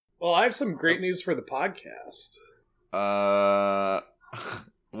Well, I have some great news for the podcast.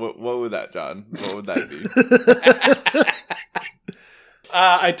 What would that, John? What would that be?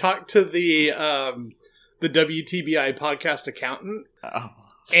 I talked to the WTBI podcast accountant,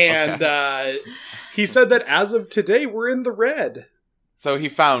 and he said that as of today, we're in the red. So he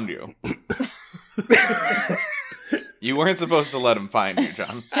found you. You weren't supposed to let him find you,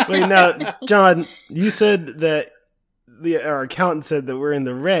 John. Wait, now, John, you said that our accountant said that we're in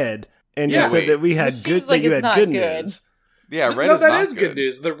the red, and you said that we had good. Like you had good good news. Yeah, red no, is that not is good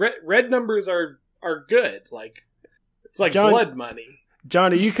news. The red numbers are good. Like it's like John, blood money.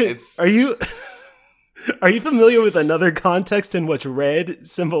 John, are you familiar with another context in which red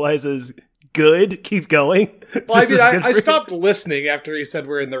symbolizes good? Keep going. Well, I mean, I stopped listening after he said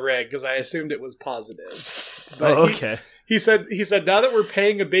we're in the red because I assumed it was positive. But okay. He said now that we're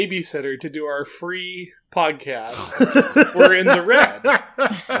paying a babysitter to do our free podcast, we're in the red.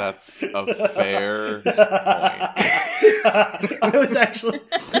 That's a fair point.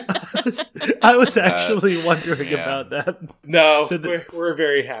 I was actually wondering about that. No, we're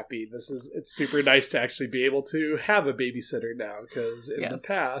very happy. It's super nice to actually be able to have a babysitter now because in the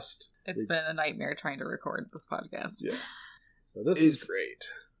past it's been a nightmare trying to record this podcast. Yeah, so this is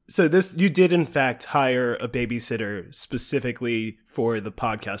great. So you did in fact hire a babysitter specifically for the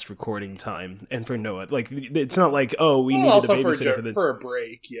podcast recording time and for Noah. Like it's not like we needed a babysitter for a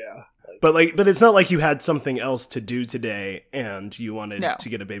break, yeah. But it's not like you had something else to do today and you wanted to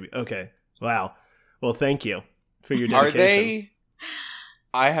get a baby. Okay, wow. Well, thank you for your dedication.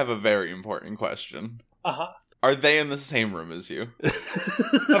 I have a very important question. Are they in the same room as you?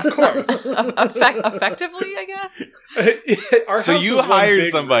 Of course. Effectively, I guess. So you hired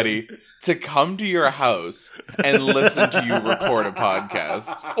somebody to come to your house and listen to you record a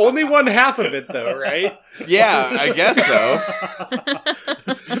podcast. Only one half of it, though, right? Yeah, I guess so.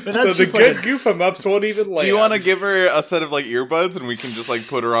 So the good goof-em-ups won't even land. Do you want to give her a set of earbuds and we can just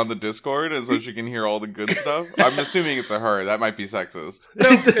put her on the Discord and so she can hear all the good stuff? I'm assuming it's a her. That might be sexist. No,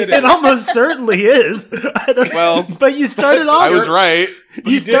 it almost certainly is. Well, but you started off. I was right.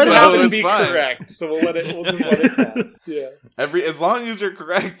 You started off and be correct, so we'll just let it pass. Yeah. As long as you're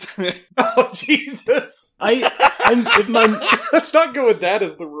correct. Oh Jesus! Let's not go with that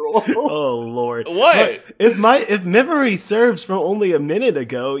as the rule. Oh Lord! What? If memory serves from only a minute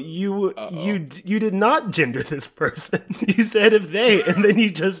ago, you did not gender this person. You said if they, and then you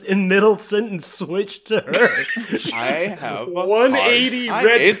just in middle sentence switched to her. I have 180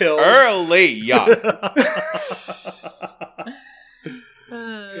 red pills. It's early, yeah.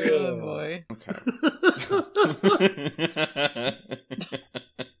 Oh boy. Okay.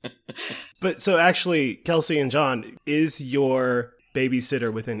 But so actually, Kelsey and John, is your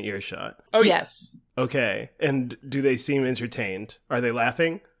babysitter within earshot? Oh yes. Okay. And do they seem entertained? Are they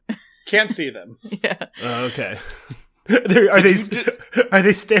laughing? Can't see them. Yeah. Okay. Are they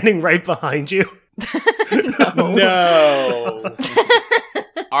standing right behind you? No.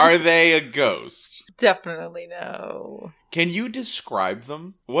 Are they a ghost? Definitely no. Can you describe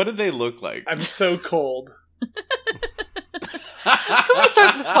them? What do they look like? I'm so cold. Can we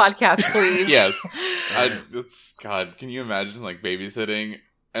start this podcast, please? Yes. God, can you imagine babysitting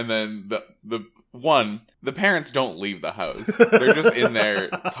and then the parents don't leave the house. They're just in there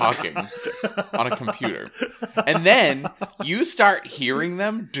talking on a computer. And then you start hearing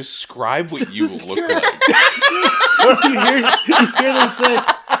them describe what you look like.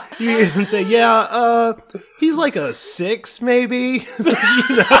 You hear them say, yeah, he's like a 6, maybe. Jesus.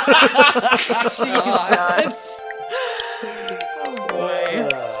 Oh, boy.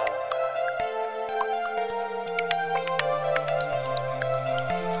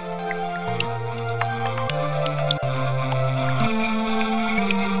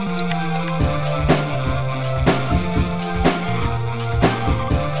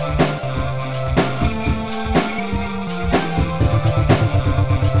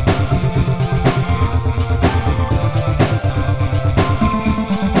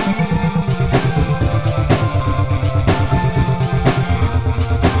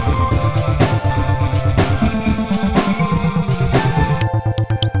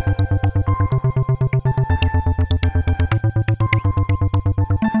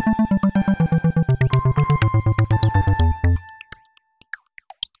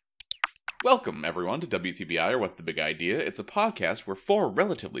 Welcome, everyone, to WTBI, or What's the Big Idea? It's a podcast where 4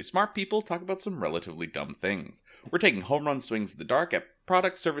 relatively smart people talk about some relatively dumb things. We're taking home run swings in the dark at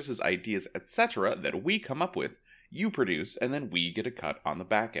products, services, ideas, etc. that we come up with, you produce, and then we get a cut on the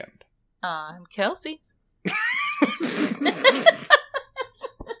back end. I'm Kelsey.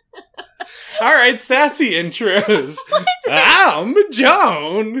 All right, sassy intros. I'm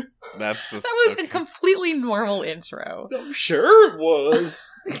Joan. That's just, That was a completely normal intro. I'm sure it was.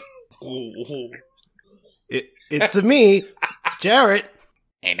 It's a me, Jarrett.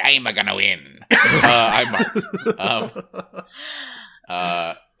 And I'm gonna win. I'm Mark.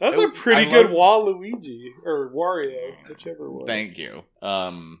 That's a pretty good Waluigi or Wario, whichever one. Thank you.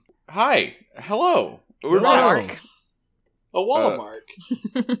 Hi. Hello. Hello. Mark. A Walmart.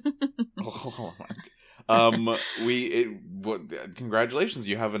 Congratulations,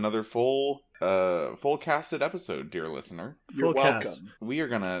 you have another full casted episode, dear listener. You're Full welcome. cast. We are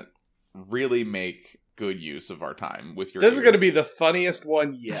gonna really make good use of our time with your This is ears. going to be the funniest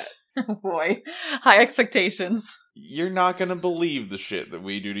one yet. Oh boy. High expectations. You're not gonna believe the shit that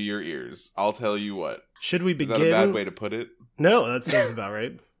we do to your ears. I'll tell you what. Should we Is begin? that a bad way to put it? No, that sounds about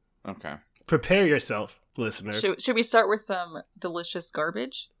right. Okay. Prepare yourself, listener. Should we start with some delicious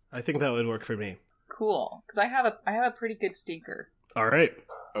garbage? I think that would work for me. Cool. Because I have a pretty good stinker. All right,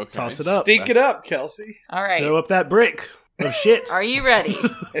 Okay. toss it up. Stink it up, Kelsey. All right. Throw up that brick of shit. Are you ready?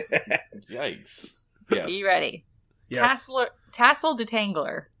 Yikes. Yes. Are you ready? Yes. Tassel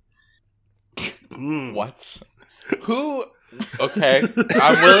detangler. Mm. What? Who? Okay.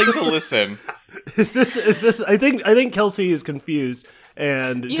 I'm willing to listen. Is this? I think Kelsey is confused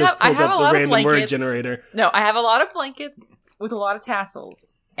and just I pulled have up a the lot of random word blankets. generator. No, I have a lot of blankets with a lot of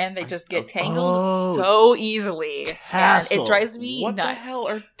tassels. And they just get tangled Oh. so easily. Tassel. And it drives me What nuts. the hell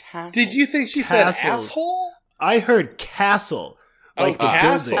are tassels? Did you think she Tassels. said asshole? I heard castle, like the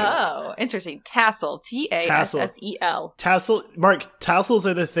castle. building. Oh, interesting. Tassel. Tassel. Tassel, Mark. Tassels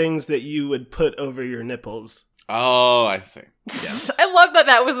are the things that you would put over your nipples. Oh, I see. I love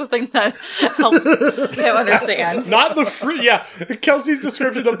that was the thing that helped him understand. Not the Kelsey's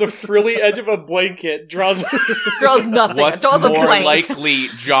description of the frilly edge of a blanket draws Draws nothing. It What's draws a more blank. likely,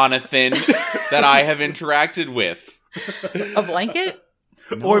 Jonathan, that I have interacted with? A blanket?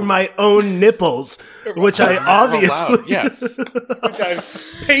 Or my own nipples, which I obviously Allowed. Yes, which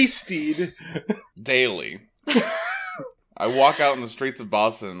I've pasted. daily. I walk out in the streets of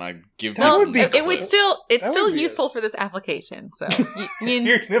Boston and I give That Well, would be it would cool. still it's That still would be useful a- for this application. So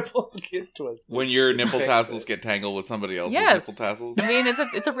Your nipples get twisted. when your nipple Fix tassels it. get tangled with somebody else's Yes. nipple tassels. I mean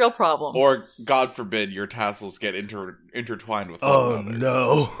it's a real problem. Or, God forbid, your tassels get intertwined with one Oh another.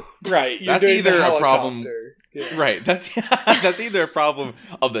 no! Right. You're That's doing either the a problem- helicopter. Yeah. Right, that's either a problem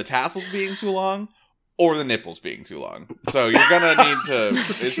of the tassels being too long or the nipples being too long. So you're gonna need to.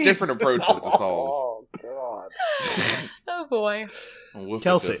 It's different approaches to solve. Oh God. Oh boy. Woofa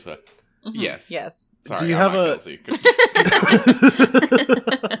Kelsey. doofa. Mhm. Yes. Yes. Sorry, Do you I'm have not a- Kelsey.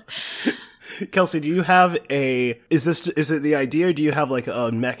 Kelsey, do you have a? Is it the idea? Or do you have like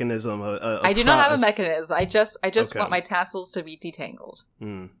a mechanism? I do not have a mechanism. I just Okay. want my tassels to be detangled.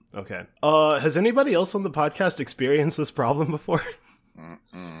 Okay. Has anybody else on the podcast experienced this problem before?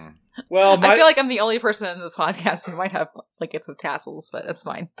 Mm-mm. Well, I feel like I'm the only person in the podcast who might have blankets with tassels, but that's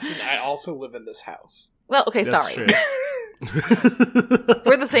fine. I also live in this house. Well, okay, That's sorry. true.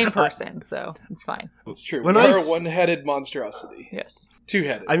 We're the same person, so it's fine. That's true. When we I are s- a one-headed monstrosity. Yes.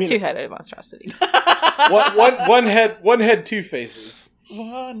 Two-headed. I mean, Two-headed monstrosity. one head, two faces.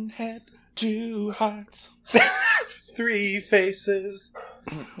 One head, two hearts, 3 faces.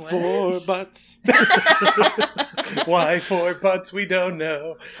 4 butts. Why 4 butts? We don't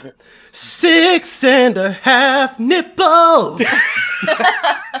know. 6.5 nipples.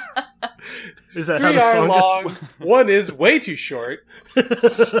 Is that 3 how the are song goes? long. 1 is way too short.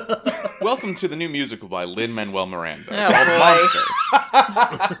 Welcome to the new musical by Lin-Manuel Miranda Oh, called boy.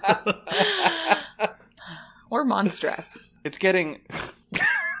 Monster. Or monstrous. It's getting...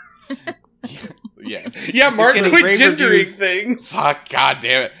 yeah. Yeah, Mark, getting quit rave gendering reviews. things. Fuck, god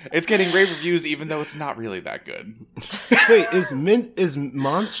damn it. It's getting rave reviews even though it's not really that good. Wait, is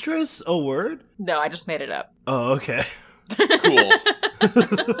monstrous a word? No, I just made it up. Oh, okay. Cool.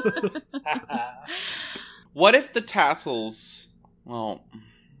 What if the tassels... Well,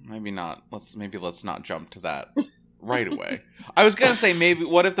 maybe not. Let's not jump to that right away. I was gonna say maybe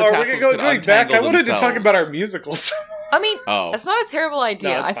what if the Oh, are tassels we could going untangle back? I wanted themselves? to talk about our musicals. I mean, Oh. that's not a terrible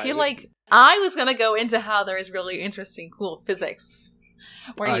idea. No, it's I fine. feel like I was going to go into how there is really interesting, cool physics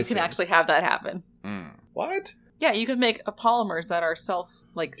where I you see. can actually have that happen. Mm. What? Yeah, you can make polymers that are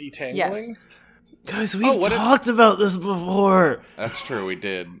Detangling? Yes. Guys, we've what if- talked about this before. That's true, we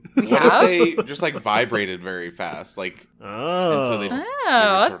did. We What have? if they just like vibrated very fast? Like Oh, and so they Oh, just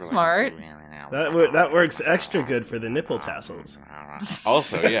that's sort of smart. that works extra good for the nipple tassels.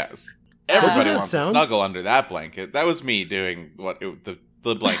 Also, yes. What does Everybody that wants sound? to snuggle under that blanket. That was me doing what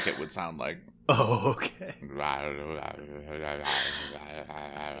the blanket would sound like. Oh, okay. God.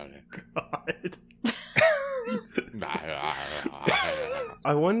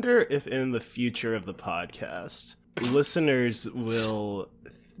 I wonder if in the future of the podcast, listeners will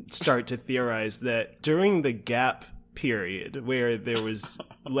start to theorize that during the gap period where there was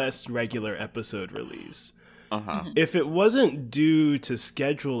less regular episode release, if it wasn't due to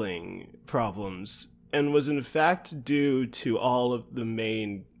scheduling problems and was in fact due to all of the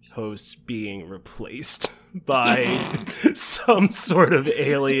main hosts being replaced by some sort of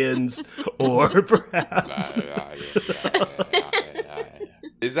aliens or perhaps...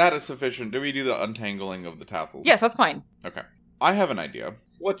 Is that a sufficient... Do we do the untangling of the tassels? Yes, that's fine. Okay. I have an idea.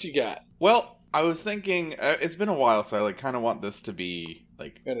 What you got? Well, I was thinking... it's been a while, so I kind of want this to be,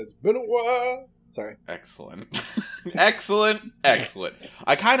 And it's been a while. Sorry. Excellent. Excellent.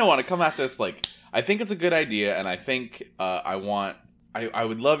 I kind of want to come at this, I think it's a good idea, and I think I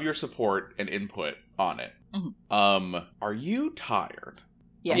would love your support and input on it. Mm-hmm. Are you tired?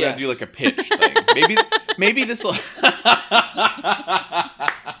 Yes. I'm gonna do a pitch thing. Maybe this will.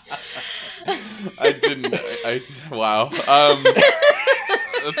 Wow.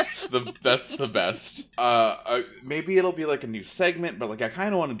 That's the best. Maybe it'll be a new segment, but I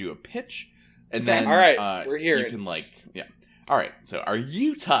kind of want to do a pitch, and then all right, we're here. You can yeah. All right. So, are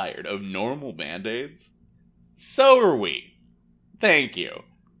you tired of normal Band-Aids? So are we. Thank you.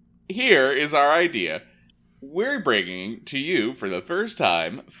 Here is our idea. We're bringing to you for the first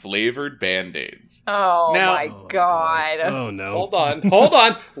time flavored Band-Aids. Oh Now- my god. Oh, no. Hold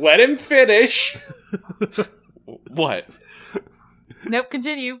on. Let him finish. What? Nope,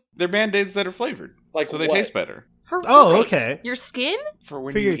 continue. They're Band-Aids that are flavored. So they what? taste better. For Oh, what? okay. Your skin? For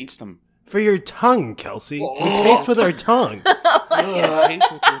when For you your eat them. For your tongue, Kelsey. We taste with our tongue. They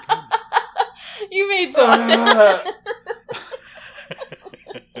taste with your tongue. You made John.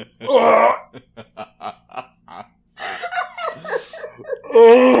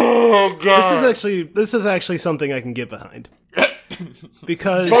 Oh god! This is actually something I can get behind.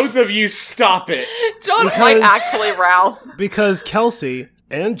 Because Both of you stop it. John Because- might actually Ralph. because Kelsey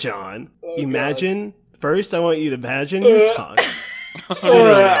and John, first I want you to imagine your tongue sitting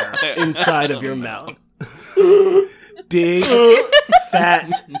there inside of your mouth. Big, fat,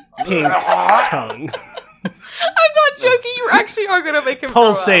 pink tongue. I'm not joking. You actually are going to make him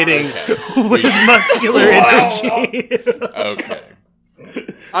Pulsating with muscular energy. Okay.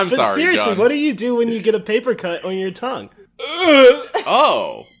 I'm But sorry, seriously, John. what do you do when you get a paper cut on your tongue?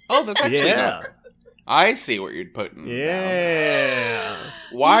 Oh, that's actually Yeah. not... I see what you're putting. down. Yeah.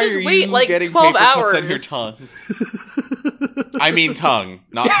 Why You just are wait, you like, getting 12 paper cuts on your hours. tongue? I mean tongue,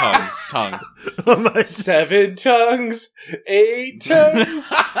 not tongues. Tongue. Oh my 7 tongues, 8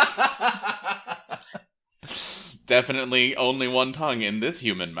 tongues. Definitely only one tongue in this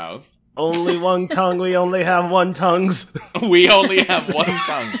human mouth. Only one tongue, we only have one tongues. We only have one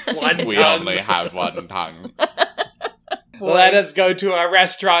tongue. We tongues. only have one tongue. Let us go to a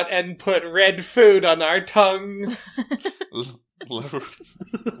restaurant and put red food on our tongue.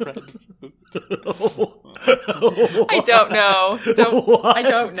 I don't know. What? I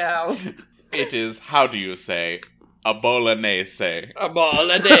don't know. It is, how do you say, a bolognese. A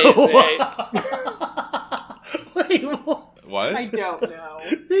bolognese. Wait, what? What? I don't know.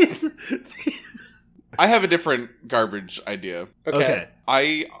 I have a different garbage idea. Okay.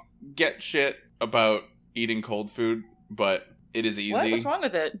 I get shit about eating cold food, but it is easy. What? What's wrong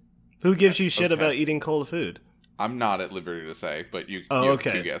with it? Who gives you shit Okay. about eating cold food? I'm not at liberty to say, but you Oh, have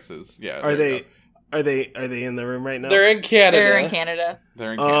okay. 2 guesses. Yeah. Are there you they go. are they in the room right now? They're in Canada. They're in Canada.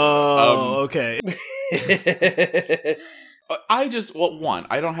 They're in Canada. Oh, okay. One,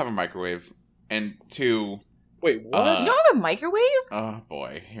 I don't have a microwave, and 2, Wait, what? Uh, You don't have a microwave? oh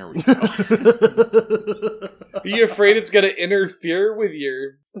boy, here we go. Are you afraid it's going to interfere with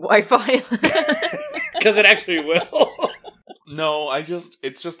your... Wi-Fi. Because it actually will. No,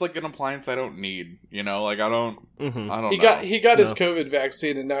 it's just like an appliance I don't need, I don't Mhm. know. He got his No. COVID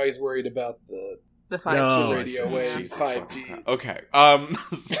vaccine and now he's worried about the The 5G. No. radio I see. wave Jesus 5G. Okay.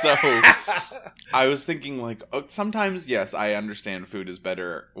 So I was thinking sometimes, yes, I understand food is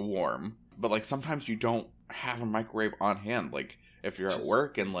better warm, but sometimes you don't have a microwave on hand. If you're at Just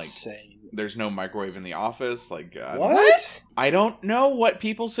work and insane. there's no microwave in the office, What? I don't know what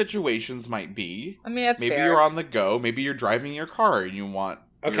people's situations might be. I mean, that's Maybe fair. you're on the go. Maybe you're driving your car and you want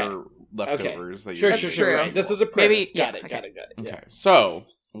Okay. your leftovers that Sure, you That's sure. true. This is a Maybe- premise. yeah, Got it. Okay. Yeah. So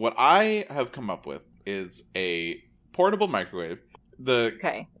what I have come up with is a portable microwave.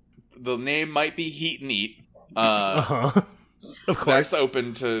 Okay. The name might be Heat and Eat. Uh-huh. Of course. That's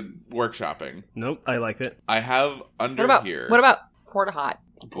open to workshopping. Nope, I like it. I have under What about here. Porta Hot?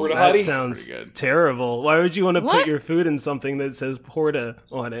 Porta That potty? sounds Pretty good. terrible. Why would you want to What? put your food in something that says porta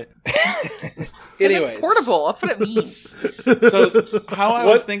on it? Anyways. It's portable. That's what it means. So how I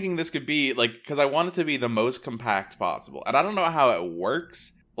was What? thinking this could be, like, because I want it to be the most compact possible, and I don't know how it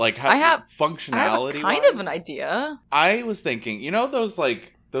works, like how I have functionality. I have kind of an idea. I was thinking, you know, those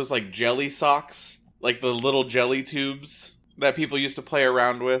jelly socks, like the little jelly tubes that people used to play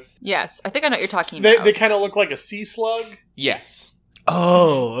around with. Yes, I think I know what you're talking They, about. they kind of look like a sea slug. Yes.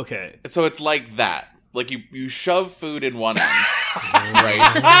 Oh, okay. So it's like that. Like you shove food in one end,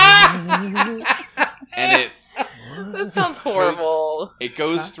 right? And That sounds horrible. it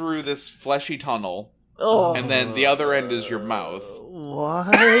goes through this fleshy tunnel, Oh, and then the other end is your mouth. What?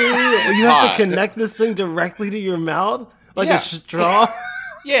 You have hot. to connect this thing directly to your mouth? Like Yeah. a straw?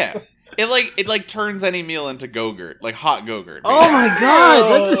 Yeah. It like turns any meal into Go-Gurt, like hot Go-Gurt. Oh my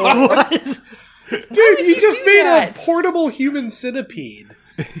god! That's what? Dude, you just do made that? a portable human centipede.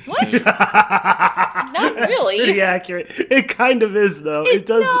 what? Not really. Pretty accurate. It kind of is, though. It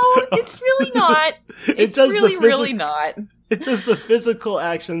does. No, it's really not. It's does the really, really physi- not. It does the physical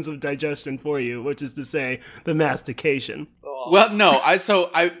actions of digestion for you, which is to say, the mastication. Well, no. I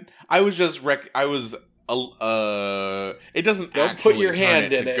was just it doesn't Don't actually put your turn hand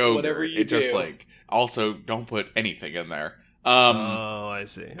it in to it, Go-Gurt. whatever you It just do. like also don't put anything in there. Oh, I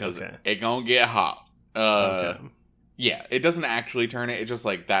see. Because Okay. it gonna get hot. Okay. Yeah, it doesn't actually turn it. It's just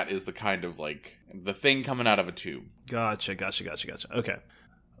like that is the kind of like the thing coming out of a tube. Gotcha. Okay.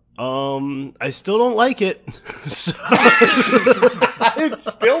 I still don't like it. So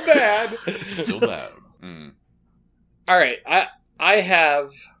It's still bad. Still bad. Mm. All right, I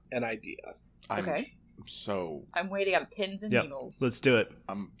have an idea. I'm Okay. so I'm waiting on pins and Yep. needles. let's do it.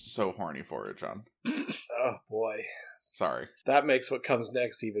 I'm so horny for it, John. Oh boy, Sorry. that makes what comes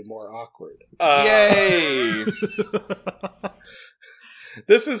next even more awkward. Yay!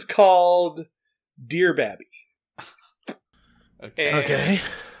 This is called Dear Babby. Okay. And Okay.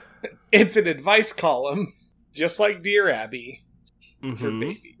 It's an advice column, just like Dear Abby, for Mhm.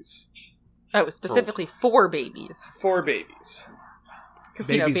 babies. Oh, specifically for babies. For babies. Because,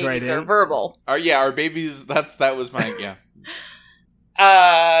 Babies babies right are in. verbal. Our babies. That was my yeah.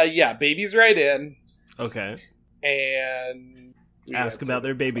 Yeah, babies write in Okay. and we Ask answer. about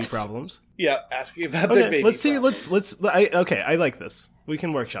their baby problems. Yeah, asking about their Okay, baby. let's see. problems. I like this. We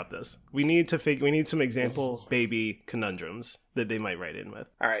can workshop this. We need some example baby conundrums that they might write in with.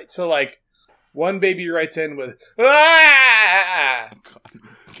 All right, so like one baby writes in with "Ah!"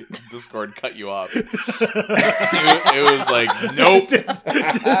 Discord cut you off. It was like, nope.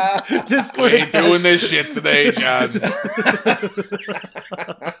 We Discord ain't doing this shit today, John.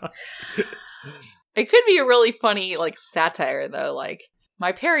 It could be a really funny, satire, though. Like,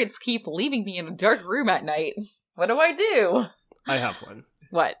 my parents keep leaving me in a dark room at night. What do I do? I have one.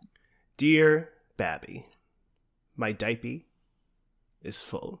 What? Dear Babby, my diaper is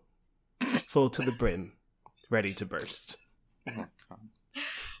full to the brim, ready to burst.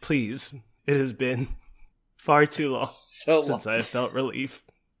 Please, it has been far too long So since I long. have felt relief.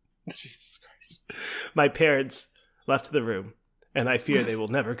 Jesus Christ. My parents left the room, and I fear they will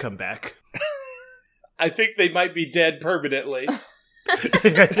never come back. I think they might be dead permanently.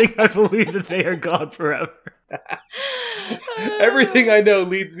 I believe that they are gone forever. Everything I know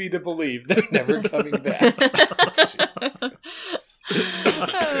leads me to believe they're never coming back.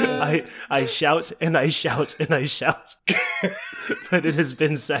 I shout and I shout and I shout, but it has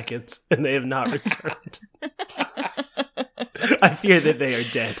been seconds and they have not returned. I fear that they are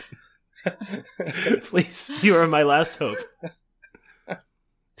dead. Please, you are my last hope.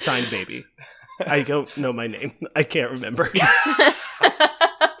 Signed, baby. I don't know my name. I can't remember.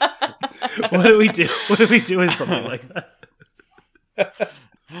 What do we do? What do we do with something like that?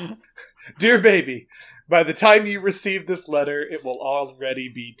 Dear baby, by the time you receive this letter, it will already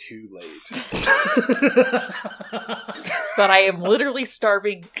be too late. But I am literally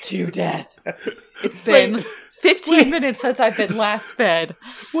starving to death. It's been 15 minutes since I've been last fed.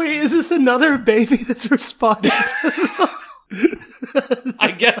 Wait, is this another baby that's responding to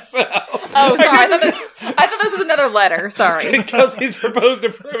I guess so. Oh, sorry. I thought this was another letter. Sorry. Because he's proposed a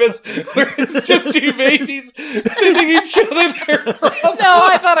premise where it's just two babies sending each other their problems. No,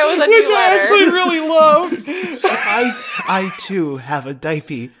 I thought it was a which new I letter. actually really love. I too have a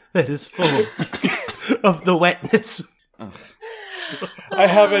diaper that is full of the wetness. I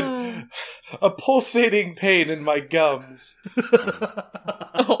have a pulsating pain in my gums.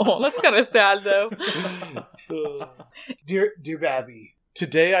 Oh, that's kind of sad, though. Dear Babby,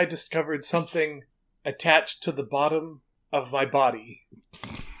 today I discovered something attached to the bottom of my body.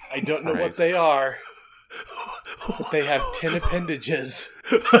 I don't know what Nice. they are. They have 10 appendages.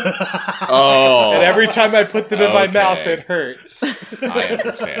 Oh. And every time I put them in my Okay. mouth, it hurts. I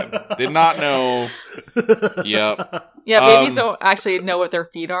understand. Did not know. Yep. Yeah, babies don't actually know what their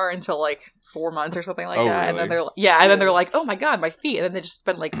feet are until like 4 months or something like Oh, that. And then really? and then they're like, oh my god, my feet. And then they just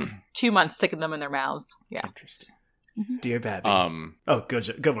spend like 2 months sticking them in their mouths. Yeah. Interesting. Dear Babby. Oh,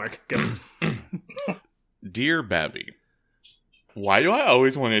 go, Mark. Go. Dear Babby, why do I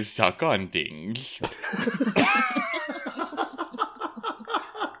always want to suck on things?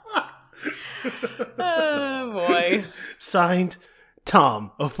 Oh boy. Signed,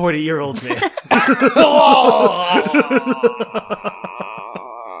 Tom, a 40-year-old man.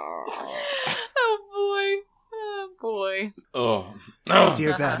 Oh boy. Oh boy. Oh.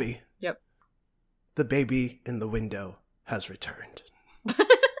 Dear Babby. Yep. The baby in the window has returned.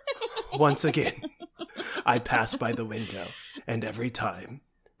 Once again, I pass by the window, and every time,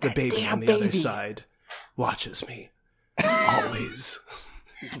 the baby on the other side watches me. Always.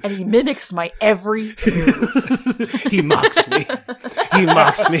 And he mimics my every move. He mocks me. He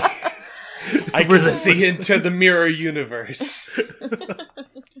mocks me. I can see into the mirror universe.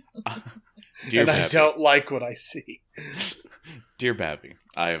 Dear And I Babby, don't like what I see. Dear Babby,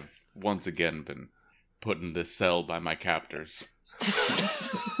 I have once again been put in this cell by my captors.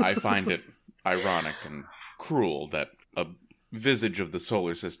 I find it ironic and cruel that a visage of the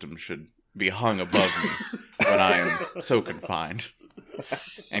solar system should be hung above me when I am so confined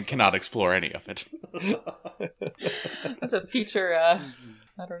and cannot explore any of it. That's a future, I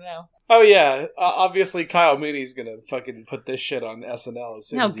don't know. Oh yeah, obviously Kyle Mooney's gonna fucking put this shit on SNL as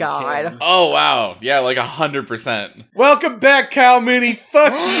soon Oh, as he God. can. Oh, wow. Yeah, like 100%. Welcome back, Kyle Mooney.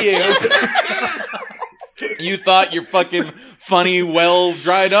 Fuck you. You thought you're fucking funny, well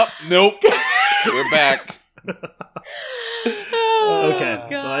dried up? Nope. We're back. Oh, Okay.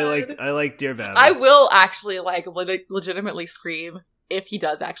 God. Well, I like Dear Babby. I will actually legitimately scream if he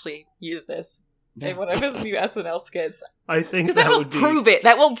does actually use this in one of his new SNL skits. I think Because that will would be. prove it.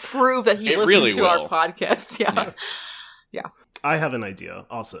 That will prove that he It listens really to will. our podcast. Yeah. I have an idea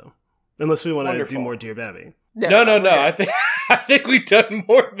also. Unless we want to do Wonderful. more Dear Babby. No. I think we've done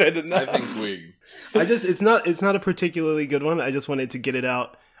more than enough. I think we... It's not a particularly good one. I just wanted to get it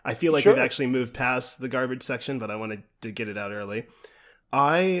out. I feel like Sure. we've actually moved past the garbage section, but I wanted to get it out early.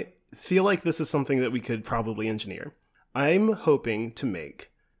 I feel like this is something that we could probably engineer. I'm hoping to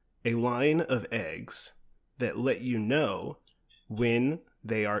make a line of eggs that let you know when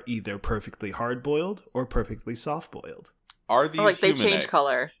they are either perfectly hard-boiled or perfectly soft-boiled. Are these Or like they human change eggs?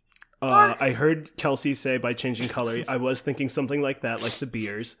 color. I heard Kelsey say by changing color. I was thinking something like that, like the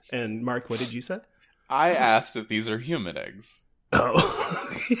beers. And Mark, what did you say? I asked if these are human eggs. Oh.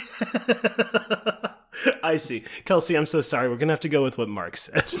 I see. Kelsey, I'm so sorry. We're going to have to go with what Mark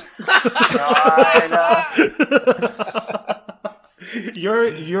said.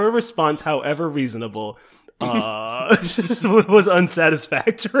 Your response, however reasonable, was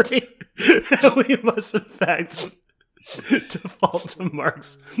unsatisfactory. We must, in fact, default to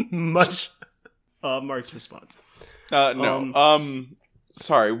Mark's response. No.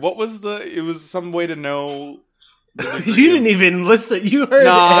 Sorry, what was it was some way to know... You didn't even listen. You heard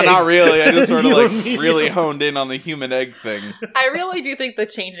No, eggs. not really. I just sort of You like immediately- really honed in on the human egg thing. I really do think the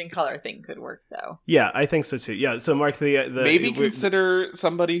changing color thing could work, though. Yeah, I think so too. Yeah, so Mark, the Maybe consider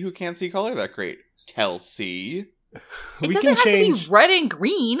somebody who can't see color that great. Kelsey. It we doesn't can have change. to be red and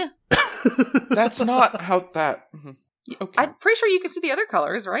green. That's not how that... Okay. I'm pretty sure you can see the other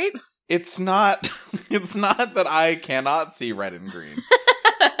colors, right? It's not that I cannot see red and green.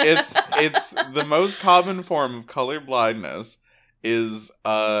 It's the most common form of color blindness is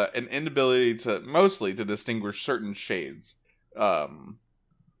an inability to distinguish certain shades.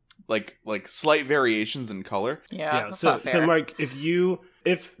 Like slight variations in color. Yeah. that's So not fair. Mark,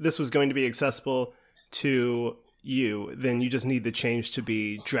 if this was going to be accessible to you, then you just need the change to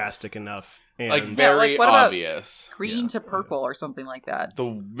be drastic enough. And Like Yeah, very like, what about obvious. green to purple or something like that.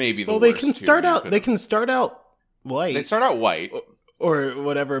 Maybe the well, they worst can start too, out. but- They can start out white. They start out white. Or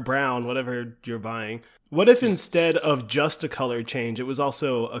whatever brown, whatever you're buying. What if instead of just a color change, it was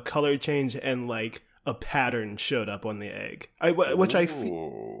also a color change and like a pattern showed up on the egg?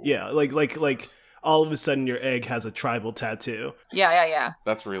 Ooh. Yeah, like all of a sudden your egg has a tribal tattoo. Yeah.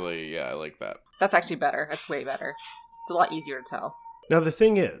 That's really, I like that. That's actually better. That's way better. It's a lot easier to tell. Now the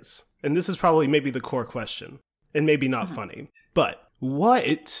thing is, and this is probably maybe the core question, and maybe not funny, but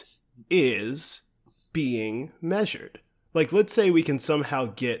what is being measured? Like, let's say we can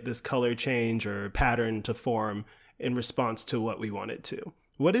somehow get this color change or pattern to form in response to what we want it to.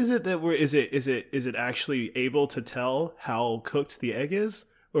 What is it that is it actually able to tell how cooked the egg is?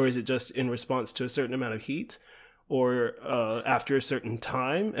 Or is it just in response to a certain amount of heat? or after a certain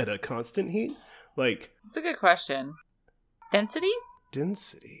time at a constant heat? Like, That's a good question. Density?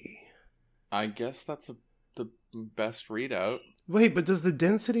 density. I guess that's the best readout. Wait, but does the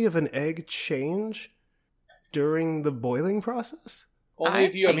density of an egg change during the boiling process? Only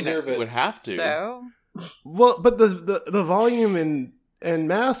if you I mean, observe it it. would have to. So, Well, but the volume and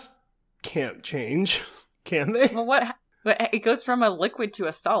mass can't change, can they? well, what? It goes from a liquid to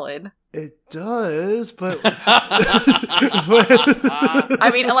a solid. It does, but I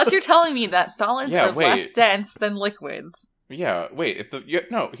mean, unless you're telling me that solids Yeah, are wait. less dense than liquids. Yeah, wait.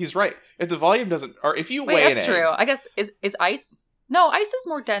 No, he's right. If the volume doesn't, or if you Wait, weigh that's an true. egg, I guess is ice? No, ice is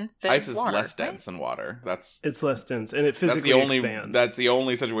more dense than ice is water, less right? dense than water. That's it's less dense, and it physically that's the only expands. that's the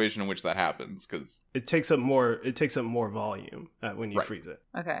only situation in which that happens. Because It takes up more. It takes up more volume when you Right. freeze it.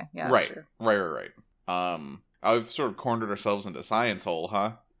 Okay, yeah, that's right, true. right. I've sort of cornered ourselves into science hole,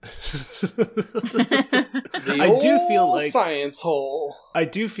 huh? The I do feel old like- science hole. I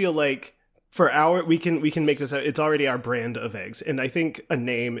do feel like for we can make this. It's already our brand of eggs, and I think a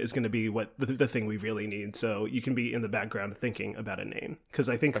name is going to be what the thing we really need. So you can be in the background thinking about a name, because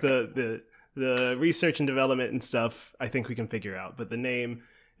I think the research and development and stuff I think we can figure out, but the name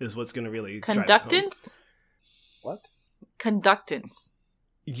is what's going to really drive it home. Conductance? What? Conductance.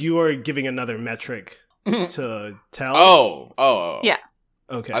 You are giving another metric to tell. Oh. Yeah.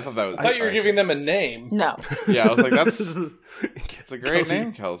 Okay. I thought that was. I thought you were giving them a name. No. Yeah, I was like, it's a great Kelsey.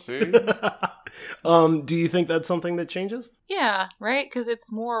 name, Kelsey. Do you think that's something that changes? Yeah, right? Because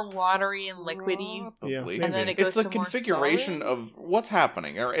it's more watery and liquidy. Probably. Yeah, And then maybe. it goes It's the to more configuration solid? of what's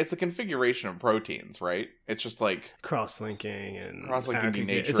happening, or it's the configuration of proteins, right? It's just like Cross-linking and Cross-linking,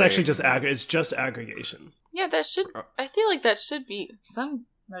 aggregate. It's denaturing. actually just it's just aggregation. Yeah, that should. I feel like that should be some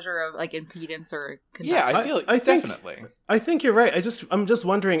measure of like impedance or conductance. yeah, I feel like I think- definitely. I think you're right. I'm just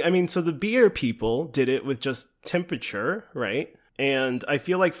wondering. I mean, so the beer people did it with just temperature, right? And I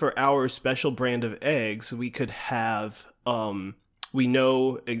feel like for our special brand of eggs, we could have we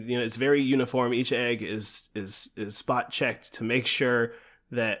know it's very uniform. Each egg is spot checked to make sure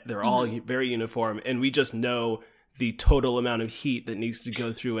that they're all very uniform, and we just know the total amount of heat that needs to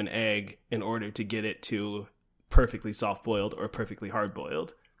go through an egg in order to get it to perfectly soft boiled or perfectly hard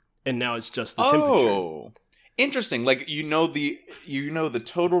boiled. And now it's just the temperature. Oh, interesting. Like you know the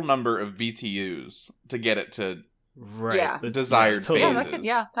total number of BTUs to get it to Right. Yeah. The desired totally.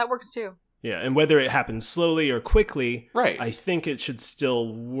 Yeah, phases. that works too. Yeah, and whether it happens slowly or quickly, Right. I think it should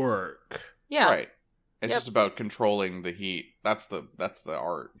still work. Yeah. Right. It's Yep. just about controlling the heat. That's the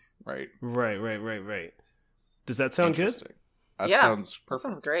art, right? Right. Does that sound good? Interesting. That Yeah. sounds That perfect.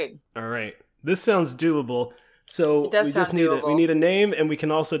 sounds great. All right. This sounds doable. So It does we just sound need doable. we need a name, and we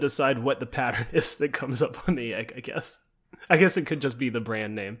can also decide what the pattern is that comes up on the egg, I guess. I guess it could just be the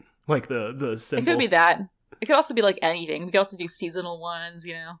brand name, like the symbol. It could be that. It could also be like anything. We could also do seasonal ones,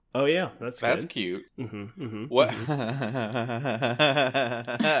 you know. Oh yeah, that's That's good. cute. Mm-hmm. What?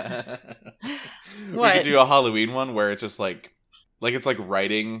 We What? could do a Halloween one where it's just like it's like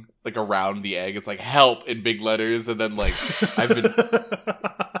writing like around the egg. It's like help in big letters, and then like I've been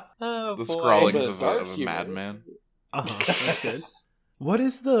Oh, the boy. scrawlings Bit of dark a humor. madman. That's good. What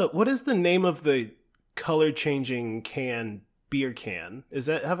is the name of the color changing beer can? Does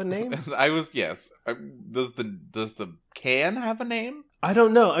that have a name? Yes. Does the can have a name? I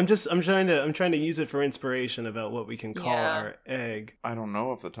don't know. I'm trying to use it for inspiration about what we can call Yeah. our egg. I don't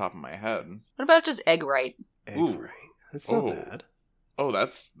know off the top of my head. What about just egg right? Egg Ooh. right. That's not Oh. bad. Oh,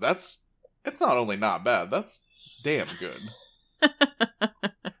 that's it's not only not bad. That's damn good.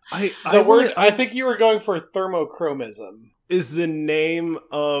 I think you were going for thermochromism. Is the name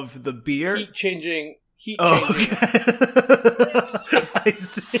of the beer. Heat changing. Oh, okay. I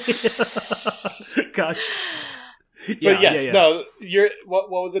see. Gotcha. But yes, no. You're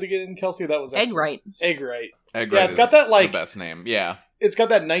what was it again, Kelsey? That was Egg excellent. right. Egg right. Egg Yeah, Right it's got is that, like- the best name. Yeah. It's got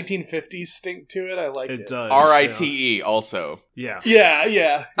that 1950s stink to it. I like it. It does. RITE also. Yeah.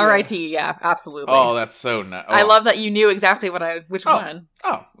 Yeah. RIT, yeah, absolutely. Oh, that's so nice. I love that you knew exactly which Oh, one.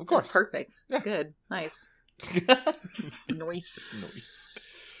 Oh, of course. That's perfect. Yeah. Good. Nice.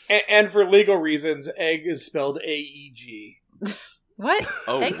 Nice. And for legal reasons, egg is spelled AEG. What?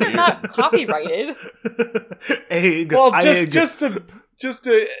 Oh, Eggs are weird. not copyrighted. Egg. Well, egg. just to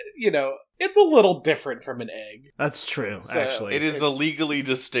it's a little different from an egg. That's true. So, Actually, It is a It's- legally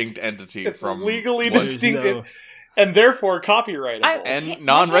distinct entity It's from legally what- There's distinct no- and therefore copyrightable. And Can't-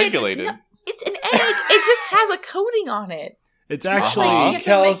 non-regulated. No, it's an egg. It just has a coating on it. It's Uh-huh. actually. You have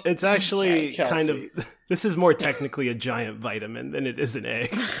to make- It's actually Kelsey. kind of. This is more technically a giant vitamin than it is an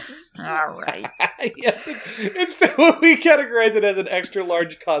egg. All right. Yes, it's we categorize it as an extra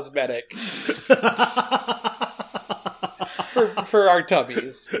large cosmetic. for our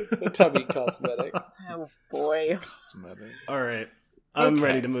tummies. It's a tummy cosmetic. Oh boy. Cosmetic. All right. I'm Okay.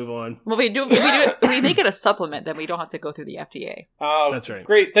 ready to move on. Well, if we make it a supplement, then we don't have to go through the FDA. Oh, That's right.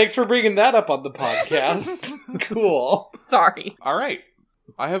 Great. Thanks for bringing that up on the podcast. Cool. Sorry. All right.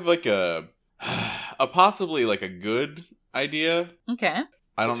 I have like a possibly like a good idea. Okay.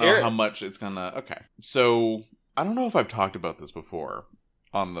 I don't Let's hear know it. how much it's gonna. Okay. So I don't know if I've talked about this before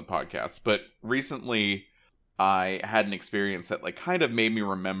on the podcast, but recently I had an experience that like kind of made me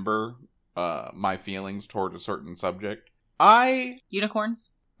remember my feelings toward a certain subject. Unicorns?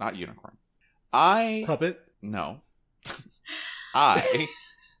 Not unicorns. Puppet. No. I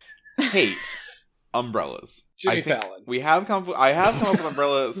hate umbrellas. Jimmy I think Fallon. I have come up with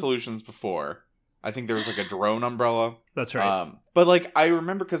umbrella solutions before. I think there was like a drone umbrella. That's right. But like I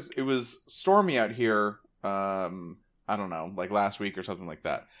remember because it was stormy out here. I don't know, like last week or something like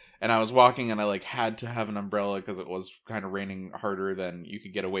that. And I was walking, and I like had to have an umbrella because it was kind of raining harder than you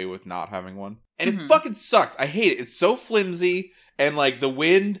could get away with not having one. And it fucking sucks. I hate it. It's so flimsy, and like the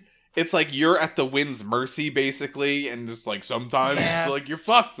wind. It's like you're at the wind's mercy, basically, and just like sometimes like you're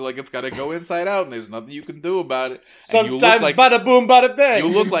fucked. Like it's got to go inside out, and there's nothing you can do about it. And you Sometimes look like, bada boom, bada bang.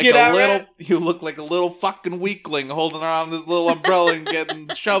 you look like Get a out little. right? You look like a little fucking weakling holding around this little umbrella and getting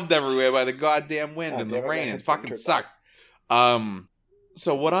shoved everywhere by the goddamn wind God and the damn it, rain. my It fucking headphones sucks.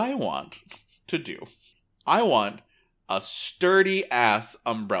 So what I want to do, I want a sturdy ass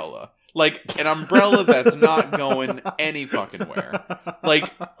umbrella. Like an umbrella that's not going any fucking where. Like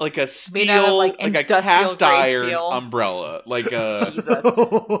a Made out of, steel, like, like a industrial cast grade iron steel. umbrella. Like a Jesus.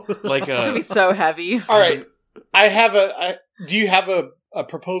 It's like gonna be a so heavy. All right. I have do you have a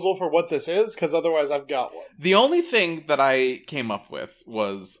proposal for what this is? Because otherwise I've got one. The only thing that I came up with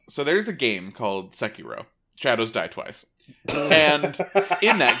was, so there's a game called Sekiro, Shadows Die Twice. And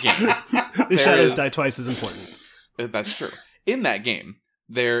in that game, The there shadows is- die twice is important. that's true. In that game,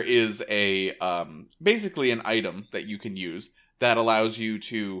 there is a, basically an item that you can use that allows you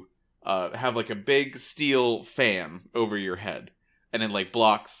to have like a big steel fan over your head. And it like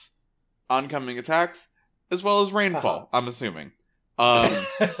blocks oncoming attacks as well as rainfall, I'm assuming.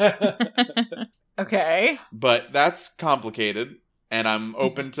 Okay. But that's complicated, and I'm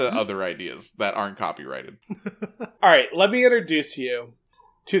open to other ideas that aren't copyrighted. All right, let me introduce you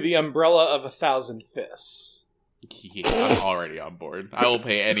to the umbrella of 1,000 fists. Yeah, I'm already on board. I will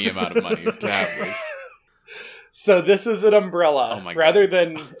pay any amount of money to have this. So this is an umbrella. Oh my God. Rather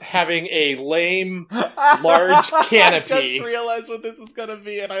than having a lame large canopy. I just realized what this is gonna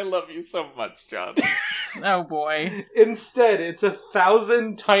be, and I love you so much, John. Oh boy. Instead, it's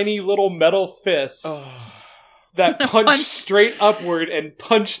 1,000 tiny little metal fists that punch Punch. straight upward and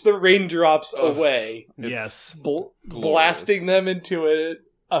punch the raindrops away, Yes. blasting them into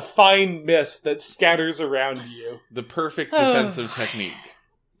a fine mist that scatters around you. The perfect defensive technique.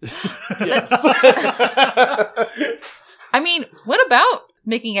 Yes. I mean, what about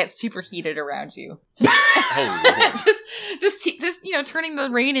making it superheated around you? Oh, just turning the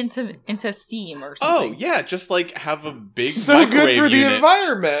rain into steam or oh something. yeah, just like have a big So microwave good for the unit.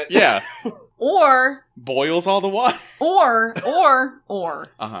 environment. Yeah, Or boils all the water. or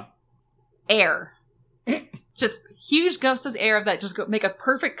Uh-huh. air. Just huge gusts of air that just make a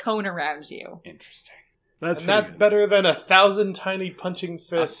perfect cone around you. Interesting. That's And that's pretty good. better than 1,000 tiny punching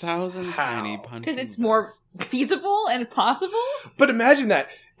fists. 1,000 How? tiny punches. Because it's more feasible and possible. But imagine that.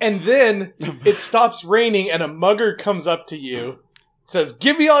 And then it stops raining and a mugger comes up to you, says,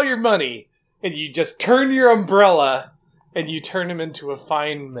 "Give me all your money." And you just turn your umbrella and you turn him into a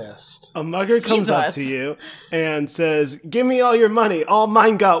fine mist. A mugger comes up Jesus. to you and says, "Give me all your money. All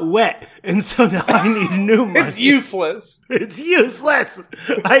mine got wet, and so now I need new money." It's useless. It's useless.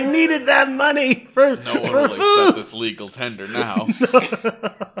 I needed that money for No one for will food. accept this legal tender now.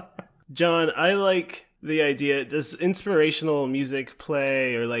 John, I like the idea. Does inspirational music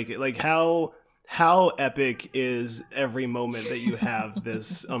play, or like how epic is every moment that you have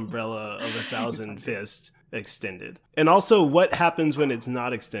this umbrella of 1,000 fists extended? And also, what happens when it's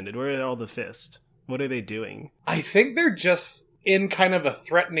not extended? Where are all the fists? What are they doing? I think they're just in kind of a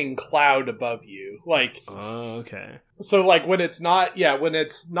threatening cloud above you. Like, Oh, okay. so like when it's not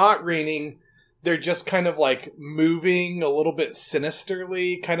raining, they're just kind of like moving a little bit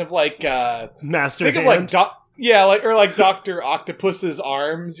sinisterly, kind of like Master think of hand. like like Dr. Octopus's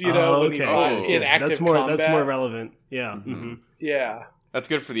arms, you know, Oh, when he's okay. not Oh, in active That's more combat. relevant. Yeah. Mhm. hmm Yeah, That's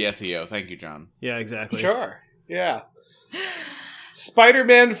good for the SEO. Thank you, John. Yeah, exactly. sure. Yeah.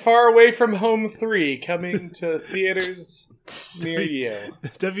 Spider-Man Far Away From Home 3 coming to theaters near you.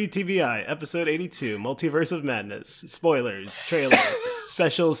 WTBI, episode 82, Multiverse of Madness. Spoilers, trailer,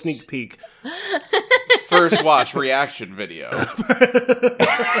 special sneak peek. first watch reaction video.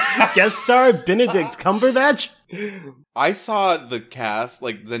 Guest star Benedict Cumberbatch? I saw the cast,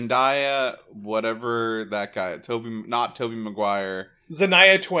 like Zendaya, whatever that guy, not Tobey Maguire.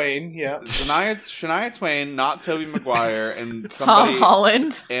 Zanaya Twain, yeah. Shania Twain, not Tobey Maguire, and Tom somebody,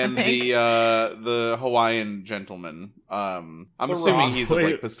 Holland. and I think. the Hawaiian gentleman. I'm assuming he's of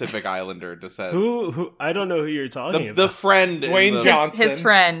like Pacific Islander descent. Who? I don't know who you're talking The about. friend, in Dwayne the- Johnson. His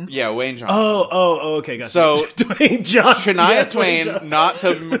friend. Yeah, Wayne Johnson. Oh, okay, gotcha. So, Dwayne Johnson. Shania yeah, Twain, Dwayne Johnson. not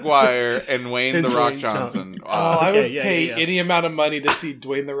Tobey Maguire, and Wayne And the Rock Dwayne Johnson. Oh, I Okay, would yeah, pay yeah. any amount of money to see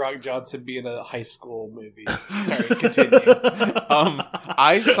Dwayne the Rock Johnson be in a high school movie. Sorry, continue.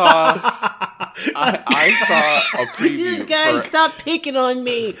 I saw a preview. You guys, for, stop picking on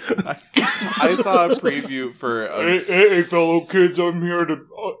me. I saw a preview for Hey, fellow kids, I'm here to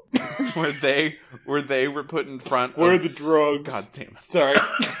where they were put in front. where of, the drugs. God damn it! Sorry.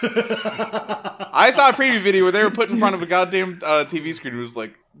 I saw a preview video where they were put in front of a goddamn TV screen. It was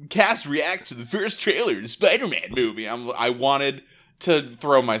like cast reacts to the first trailer in the Spider-Man movie. I wanted to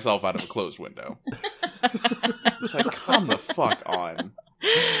throw myself out of a closed window. It's like, come the fuck on.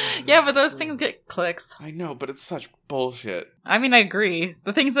 Yeah, but those things get clicks. I know, but it's such bullshit. I mean, I agree.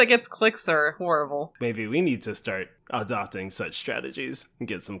 The things that gets clicks are horrible. Maybe we need to start adopting such strategies and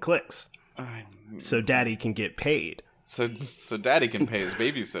get some clicks so daddy can get paid. So daddy can pay his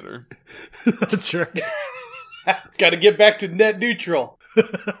babysitter. That's right. Got to get back to net neutral.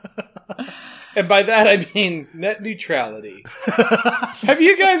 And by that, I mean net neutrality. Have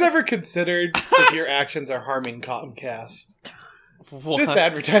you guys ever considered if your actions are harming Comcast? What? This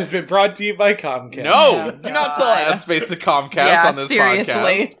advertisement brought to you by Comcast. No, Oh, do not sell God. ad space to Comcast Yeah, on this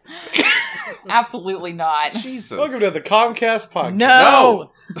seriously. Absolutely not. podcast. Jesus. Welcome to the Comcast podcast.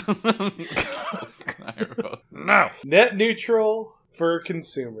 No! No. Net neutral for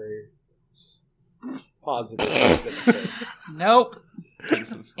consumers. Positive. Nope.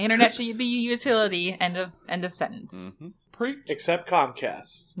 Jesus. Internet should be a utility. End of sentence. Mm-hmm. Preach. Except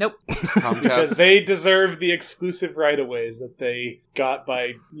Comcast. Nope. Because Comcast. they deserve the exclusive right-of-ways that they got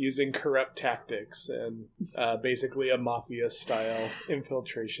by using corrupt tactics and basically a mafia-style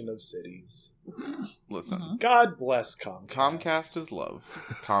infiltration of cities. Listen. God bless Comcast. Comcast is love.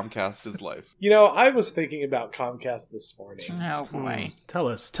 Comcast is life. You know, I was thinking about Comcast this morning, Oh boy. Tell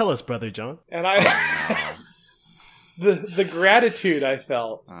us, Brother John. and I the gratitude I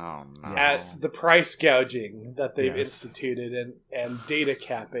felt Oh no. at the price gouging that they've Yes. instituted and data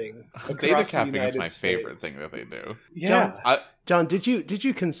capping. Data across the capping is United my favorite States. thing that they do. Yeah. John, did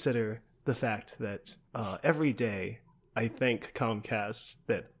you consider the fact that every day I thank Comcast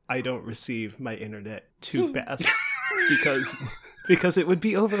that I don't receive my internet too fast because it would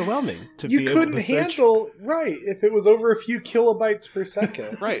be overwhelming to You be able couldn't to search. handle right if it was over a few kilobytes per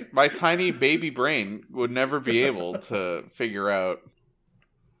second. Right. My tiny baby brain would never be able to figure out.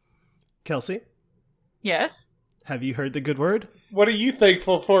 Kelsey, Yes? have you heard the good word? What are you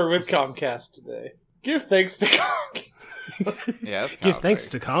thankful for with Comcast today? Give thanks to Comcast. Yes, Give thanks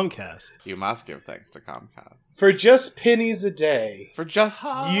to Comcast. You must give thanks to Comcast. For just pennies a day, For just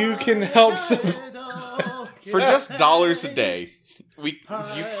you can help support. for just dollars a day.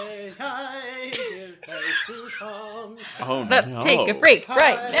 Oh Let's no. take a break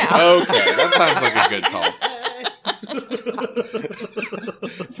right now. Okay, that sounds like a good call.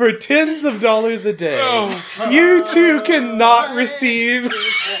 For tens of dollars a day, you too cannot receive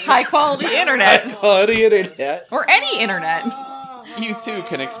High quality internet. quality internet. Or any internet. You too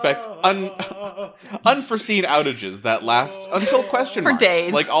can expect unforeseen outages that last until question For marks,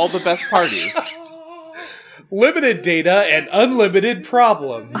 days. like all the best parties. Limited data and unlimited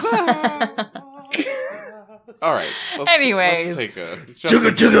problems. All right. Anyways. let's take a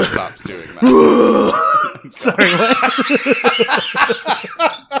Justin Bieber stops doing that. Sorry, what?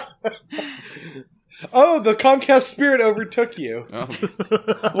 Oh, the Comcast spirit overtook you. Oh,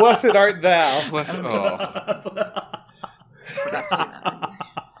 Blessed art thou. bless. Oh,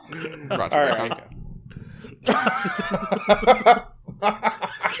 brought to All you by right. Comcast.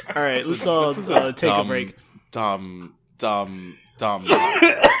 All right, let's all This is take a break. Dumb.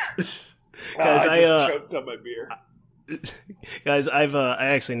 Guys, I just choked on my beer. Guys, I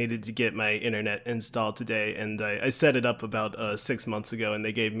actually needed to get my internet installed today, and I set it up about 6 months ago, and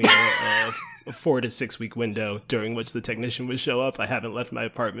they gave me a 4 to 6 week window during which the technician would show up. I haven't left my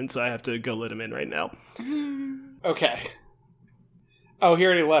apartment, so I have to go let him in right now. Okay. Oh, he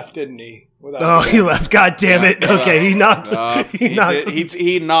already left, didn't he? Oh, he left. God damn it. Okay, he knocked. He knocked.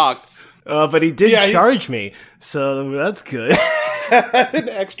 He knocked. But he did Yeah, charge me, so that's good. an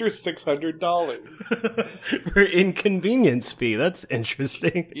extra $600. For inconvenience fee. That's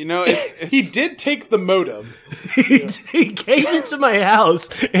interesting. You know, it's He did take the modem. He came into my house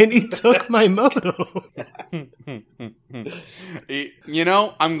and he took my modem. you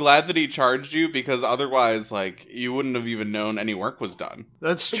know, I'm glad that he charged you because otherwise, like, you wouldn't have even known any work was done.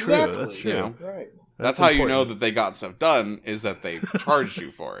 That's true. Exactly. That's true. You know? Right. That's how you know that they got stuff done, is that they charged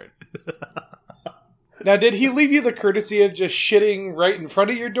you for it. Now, did he leave you the courtesy of just shitting right in front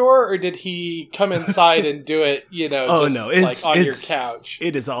of your door, or did he come inside and do it, Oh, just no, like on your couch?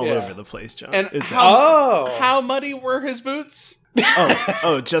 It is all Yeah. over the place, John. And It's how muddy were his boots?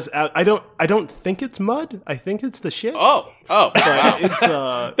 just out. I don't think it's mud. I think it's the shit. Oh, wow. It's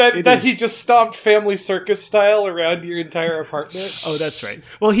that he just stomped Family Circus style around your entire apartment? Oh, that's right.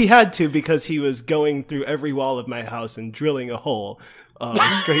 Well, he had to because he was going through every wall of my house and drilling a hole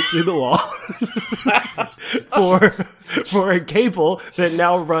straight through the wall for a cable that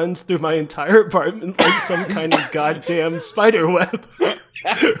now runs through my entire apartment like some kind of goddamn spider web.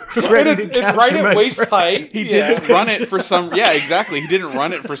 And it's right at waist height. He didn't run it for some... Yeah, exactly. He didn't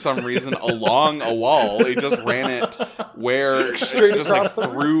run it for some reason along a wall. He just ran it Straight just across like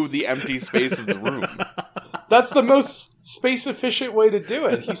the through the empty space of the room. That's the most space-efficient way to do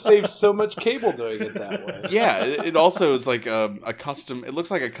it. He saves so much cable doing it that way. Yeah, it also is like a custom... It looks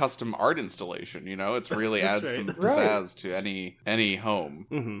like a custom art installation, you know? It's really adds right. some Right. pizzazz to any home.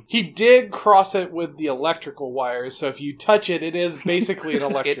 Mm-hmm. He did cross it with the electrical wires, so if you touch it, it is basically an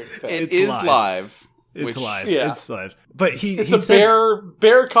electric fence. It It's is live. live. It's which- live. Yeah. It's live. But It's he a said,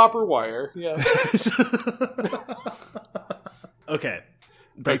 bare copper wire. Yeah. Okay.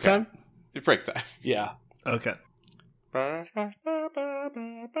 Break Okay. time? Break time. Yeah. Okay.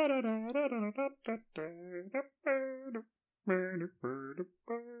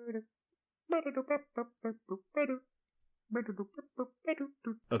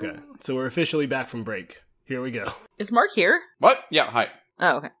 Okay. So we're officially back from break. Here we go. Is Mark here? What? Yeah, hi.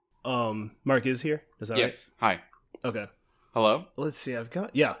 Oh, okay. Mark is here? Is that Yes. Hi. right? Okay. Hello? Let's see.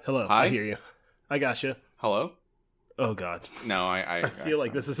 Yeah, hello. Hi. I hear you. I got you. Hello? Oh god. No, I feel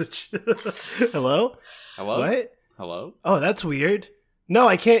like this is a Hello? Hello? What? Hello? Oh, that's weird. No,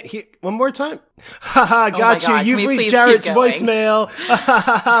 I can't hear. One more time. Haha, got my God, you. can You've we reached please keep Jarrett's going?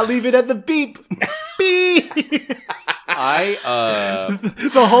 voicemail. Leave it at the beep. Beep. I,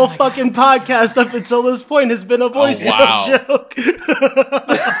 The whole fucking podcast up until this point has been a voicemail wow. joke.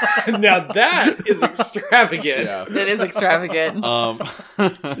 Now that is extravagant. yeah. That is extravagant.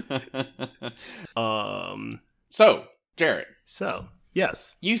 So, Jarrett, So,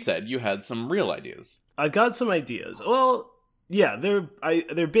 yes. you said you had some real ideas. I got some ideas. Well, yeah,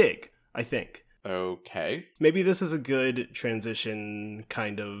 they're big, I think. Okay. Maybe this is a good transition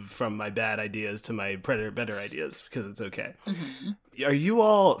kind of from my bad ideas to my better ideas because it's okay. Mhm. Are you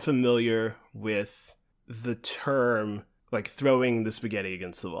all familiar with the term like throwing the spaghetti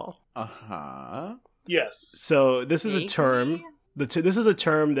against the wall? Uh-huh. Yes. So this is a Maybe? term. This is a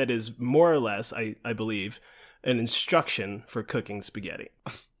term that is more or less, I believe, an instruction for cooking spaghetti.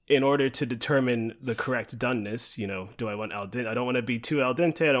 In order to determine the correct doneness, do I want al dente? I don't want to be too al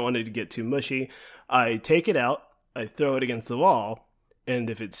dente. I don't want it to get too mushy. I take it out. I throw it against the wall, and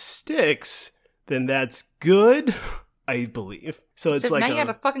if it sticks, then that's good. I believe. So it's Except like now you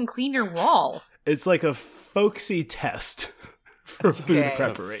gotta fucking clean your wall. it's like a folksy test for food okay.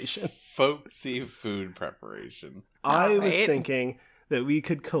 preparation. Folksy food preparation. I was Alright. thinking that we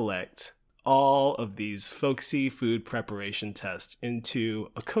could collect all of these folksy food preparation tests into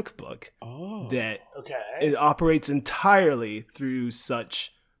a cookbook Oh. that Okay. it operates entirely through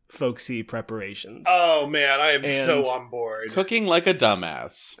such folksy preparations. Oh man, I am so And- on board. Cooking like a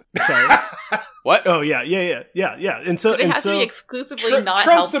dumbass. Sorry. What? Oh yeah. And so But it and has so to be exclusively not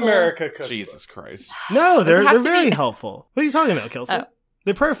Trump's helpful. America cookbook. Jesus Christ. no, Does it they're have to very be- helpful. What are you talking about, Kelsey? Oh.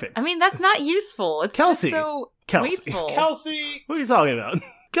 They're perfect. I mean, that's not useful. It's Kelsey. just so Kelsey. wasteful. Kelsey, What are you talking about?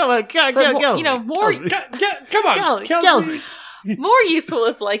 Come on, But more- more- Kelsey. come on, Kelsey. Kelsey. More useful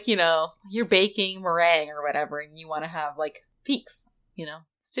is like, you're baking meringue or whatever, and you want to have like peaks,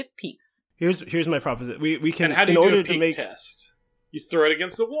 stiff peaks. Here's my proposition. We can And how do in you do order a to peak make test? You throw it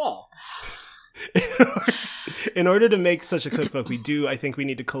against the wall. in order to make such a cookbook, I think we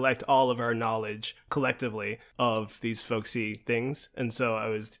need to collect all of our knowledge collectively of these folksy things. And so I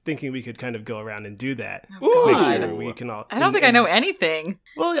was thinking we could kind of go around and do that. Oh, Make God. sure we can all. I don't think I know anything.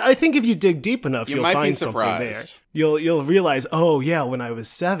 Well, I think if you dig deep enough, You you'll might be find something there. surprised. You'll realize, oh yeah, when I was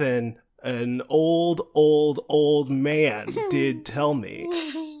 7, an old man did tell me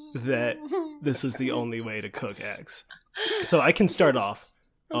that this was the only way to cook eggs. So I can start off.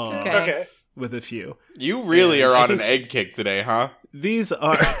 Okay. Okay. with a few. You really And are I on an think- egg kick today, huh? These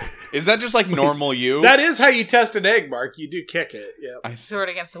are... Is that just like normal you? That is how you test an egg, Mark. You do kick it. Yeah. I Throw it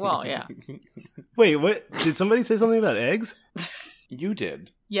against the wall, yeah. Wait, what? Did somebody say something about eggs? You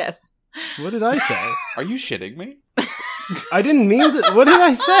did. Yes. What did I say? Are you shitting me? I didn't mean to... What did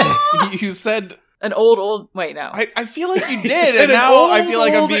I say? You said... An old, wait, no. I feel like you He did, said and an now I old, feel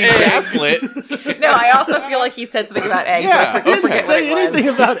like I'm old being egg. gaslit. No, I also feel like he said something about eggs. Yeah, but I okay. forget I didn't say what it anything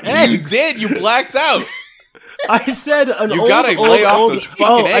was. about You eggs. did. You blacked out. I said an You old, gotta old, lay off old... those fucking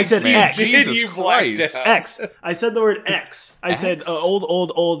oh, I eggs, said man. X. Jesus You blacked Christ. out. X. I said the word X. I said X?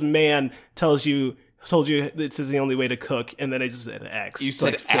 old man told you this is the only way to cook, and then I just said X. You It's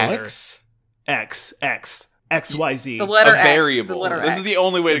said like filler. X? X. XYZ. The letter A X. variable. The letter This X. is the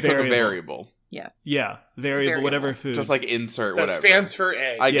only way to cook a Variable. variable. Yes. Yeah, variable, variable. whatever food. Just like insert That whatever. stands for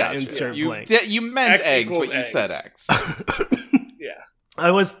egg. I Yeah, got insert you. blank. You meant X eggs, equals but you said eggs. X. Yeah.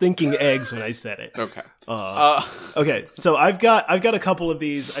 I was thinking eggs when I said it. Okay. Uh, okay, so I've got a couple of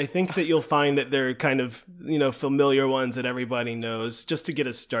these. I think that you'll find that they're kind of familiar ones that everybody knows, just to get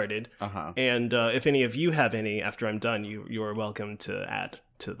us started. Uh-huh. And if any of you have any after I'm done, you are welcome to add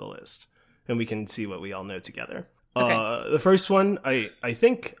to the list, and we can see what we all know together. Okay. The first one, I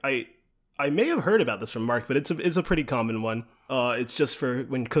think I may have heard about this from Mark, but it's a pretty common one. It's just for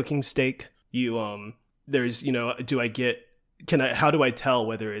when cooking steak. You there's how do I tell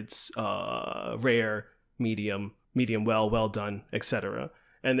whether it's rare, medium well done, etc.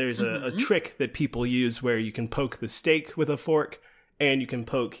 And there's a trick that people use where you can poke the steak with a fork, and you can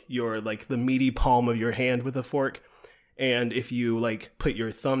poke the meaty palm of your hand with a fork. And if you put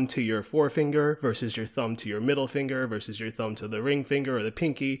your thumb to your forefinger versus your thumb to your middle finger versus your thumb to the ring finger or the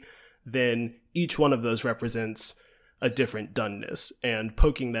pinky, then each one of those represents a different doneness. And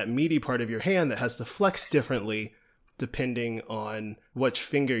poking that meaty part of your hand that has to flex differently depending on which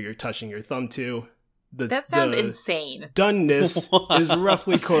finger you're touching your thumb to. That sounds the insane. doneness is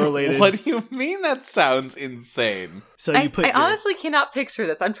roughly correlated. What do you mean that sounds insane? So I you put your, honestly cannot picture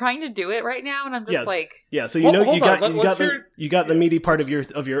this. I'm trying to do it right now, and I'm just yeah. So Well, hold on, let's you got the meaty part of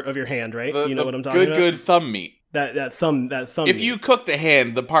your hand, right? You know what I'm talking about. Good thumb meat. That thumb. If you cooked a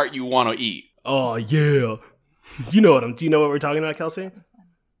hand, the part you want to eat. Oh yeah, do you know what we're talking about, Kelsey?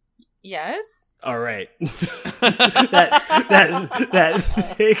 yes. All right.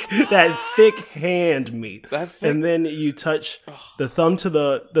 that thick hand meat. And then you touch the thumb to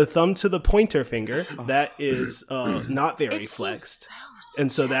the pointer finger. That is not very It flexed. seems so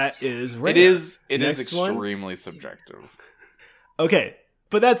And so that is rare. It is Next one? extremely subjective. Okay.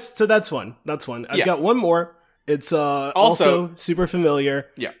 But that's one. That's one. I've Yeah. got one more. It's also super familiar.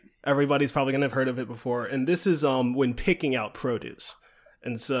 Yeah. Everybody's probably gonna have heard of it before. And this is when picking out produce.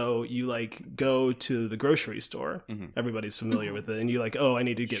 And so you go to the grocery store. Mm-hmm. Everybody's familiar with it. And you're I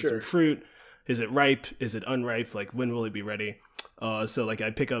need to get some fruit. Is it ripe? Is it unripe? When will it be ready? So I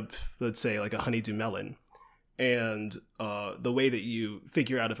pick up, let's say, a honeydew melon. And the way that you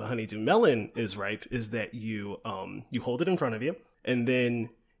figure out if a honeydew melon is ripe is that you hold it in front of you, and then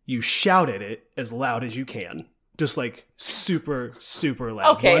you shout at it as loud as you can. Just super, super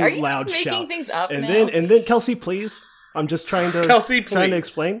loud. Okay, One are you loud just making shout. things up and now? then Kelsey, please. I'm just trying to Kelsey, trying to please.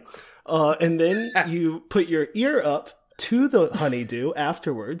 explain. And then you put your ear up to the honeydew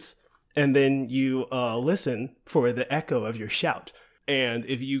afterwards, and then you listen for the echo of your shout. And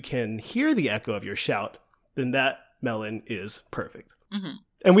if you can hear the echo of your shout, then that melon is perfect. Mm-hmm.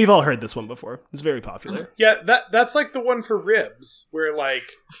 And we've all heard this one before. It's very popular. Yeah, that's the one for ribs, where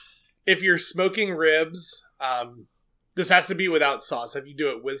if you're smoking ribs, this has to be without sauce. If you do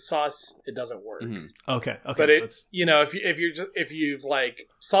it with sauce, it doesn't work. Mm-hmm. Okay. But if you've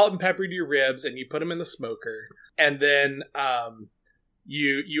salt and peppered your ribs and you put them in the smoker, and then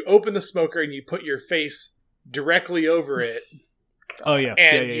you open the smoker and you put your face directly over it. Oh yeah,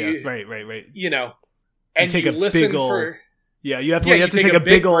 And yeah. you- Right. And take you a listen big ol' for Yeah, you have to, Yeah, you have you to take take a a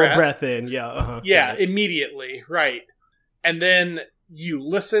big big old breath. breath in. Yeah. Uh-huh. yeah, immediately, right. And then you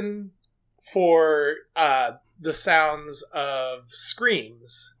listen for the sounds of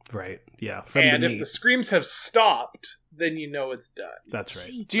screams. Right. Yeah. From And the if meat. the screams have stopped, then you know it's done. That's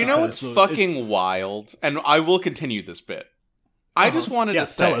right. Do you know what's It's- fucking wild? And I will continue this bit. I just wanted Yeah,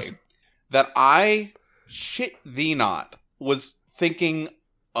 to tell say us. that I, shit thee not, was thinking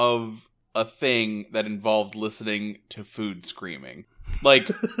of a thing that involved listening to food screaming.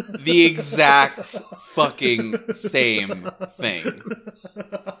 The exact fucking same thing.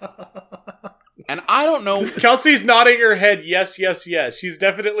 And I don't know. Kelsey's nodding her head, yes, yes, yes. She's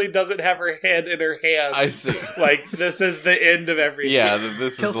definitely doesn't have her head in her hands. I see. Like, this is the end of everything. Yeah,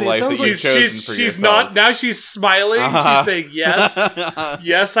 this Kelsey, is the life that you've chosen for she's yourself. not, now she's smiling, she's saying, yes,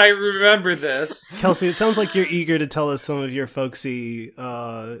 yes, I remember this. Kelsey, it sounds like you're eager to tell us some of your folksy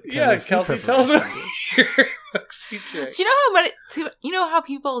Yeah, Kelsey, tell us about your folksy So tricks. you know how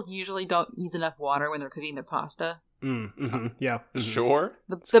people usually don't use enough water when they're cooking their pasta? Yeah. Sure.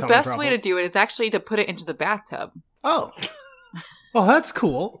 The common best problem. way to do it is actually to put it into the bathtub. Oh. Oh, that's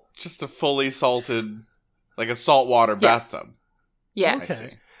cool. Just a fully salted, like a saltwater Yes. bathtub. Yes.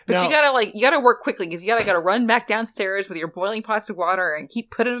 Okay. But Now- you gotta work quickly because you gotta run back downstairs with your boiling pots of water and keep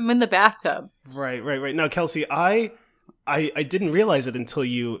putting them in the bathtub. Right. Now, Kelsey, I didn't realize it until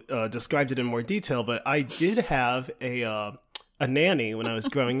you described it in more detail, but I did have a nanny when I was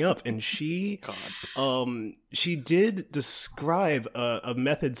growing up, and she did describe a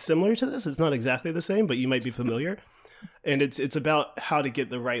method similar to this. It's not exactly the same, but you might be familiar. And it's about how to get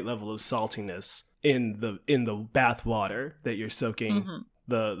the right level of saltiness in the bath water that you're soaking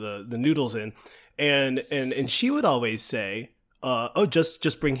the noodles in. And she would always say,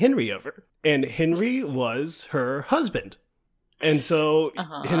 just bring Henry over. And Henry was her husband. And so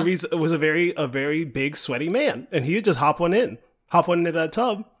Henry was a very big sweaty man, and he would just hop one into that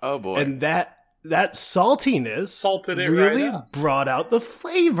tub. Oh boy. And that saltiness Salted it really right up. brought out the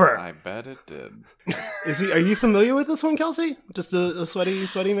flavor. I bet it did. Are you familiar with this one, Kelsey? Just a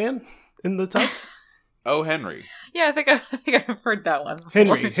sweaty man in the tub? Oh, Henry. Yeah, I think I've heard that one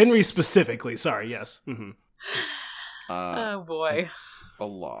before. Henry specifically. Sorry, yes. Mm-hmm. Oh boy. It's a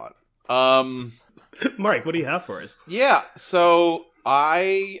lot. Mark, what do you have for us? Yeah, so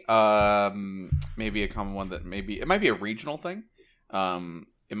I maybe a common one that it might be a regional thing.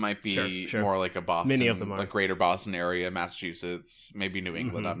 It might be Sure. more like a Boston, Many of them are. like greater Boston area, Massachusetts, maybe New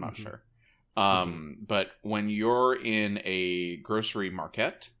England. I'm not sure. But when you're in a grocery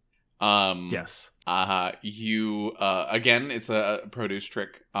market, Yes. you again, it's a produce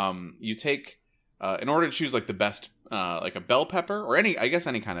trick. You take in order to choose like the best, like a bell pepper or any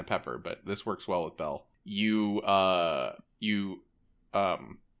kind of pepper, but this works well with bell. You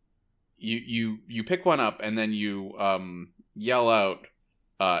pick one up and then you yell out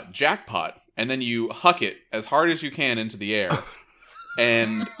jackpot, and then you huck it as hard as you can into the air,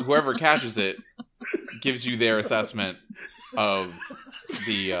 and whoever catches it gives you their assessment of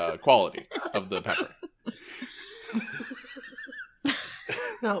the quality of the pepper.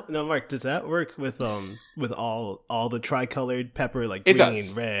 Now, Mark, does that work with all the tricolored pepper, like It green,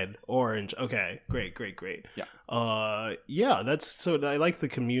 does. red, orange? Okay, great. Yeah. Yeah, that's so. I like the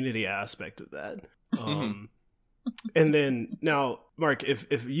community aspect of that. And then now, Mark,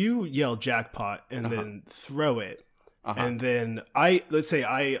 if you yell jackpot and then throw it, and then let's say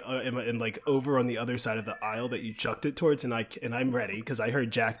I am like over on the other side of the aisle that you chucked it towards, and I'm ready because I heard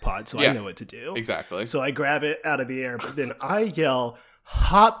jackpot, so Yeah. I know what to do. Exactly. So I grab it out of the air, but then I yell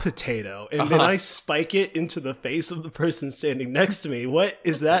hot potato, and then I spike it into the face of the person standing next to me. What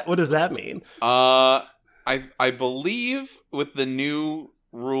is that? What does that mean? I believe with the new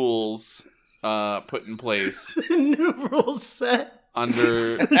rules put in place New rule set.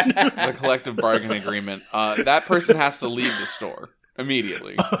 under the collective bargaining agreement, that person has to leave the store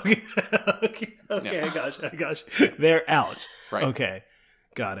immediately. Okay, Yeah. I got you. They're out. Right. Okay,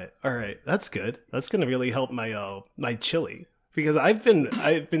 got it. All right, that's good. That's gonna really help my chili, because I've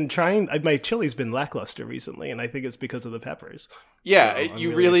been trying. My chili's been lackluster recently, and I think it's because of the peppers. Yeah, So I'm you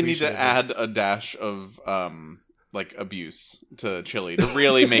really really need to appreciative. add a dash of like abuse to chili to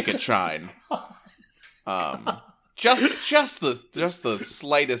really make it shine. Just the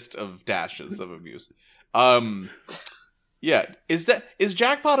slightest of dashes of abuse. Yeah, is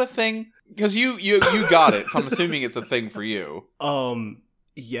jackpot a thing? Because you got it, so I'm assuming it's a thing for you.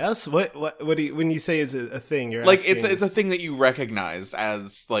 Yes. What do you, when you say is it a thing? You're Like asking... it's a thing that you recognized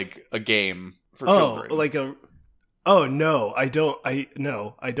as like a game for oh, children. like a. Oh no, I don't. Are you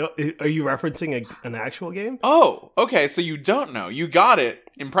referencing an actual game? Oh, okay. So you don't know. You got it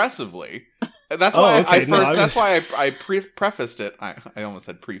impressively. That's why okay. That's why I prefaced it. I almost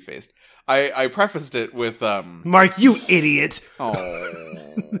said prefaced. I prefaced it with Mark, you idiot!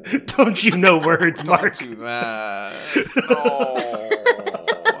 Oh, Don't you know words, Mark? don't do that. No,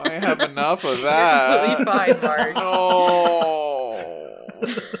 I have enough of that. Completely fine, Mark.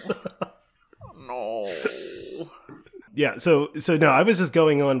 No. Yeah. So no, I was just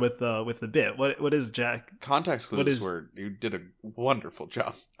going on with the bit. What is Jack? Context clues What is- were you did a wonderful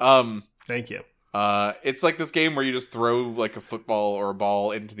job. Thank you. It's like this game where you just throw like a football or a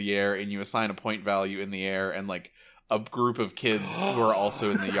ball into the air and you assign a point value in the air, and like a group of kids who are also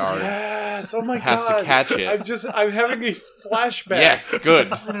in the yard Yes! Oh my has god! to catch it. I'm having a flashback. Yes,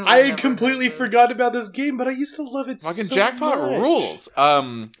 good. I had completely forgotten about this game, but I used to love it Fucking so Jackpot much. rules.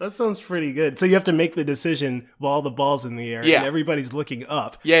 That sounds pretty good. So you have to make the decision while the ball's in the air Yeah. and everybody's looking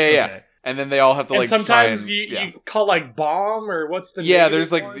up. Yeah. Okay. And then they all have to And like sometimes try and, you call like bomb or what's the yeah. negative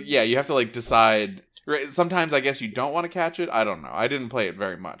There's like one? you have to like decide. Right, sometimes I guess you don't want to catch it. I don't know. I didn't play it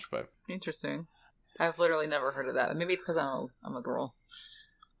very much, but Interesting. I've literally never heard of that. Maybe it's because I'm a girl.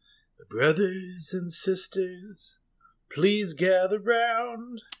 Brothers and sisters, please gather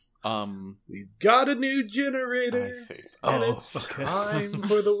round. We've got a new generator. I see. And Oh, it's okay. time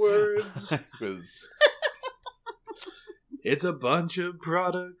for the words. It was It's a bunch of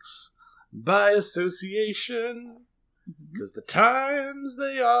products by association. Because the times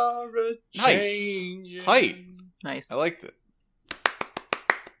they are a changing. Tight. Nice. I liked it.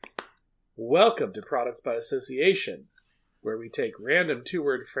 Welcome to Products by Association, where we take random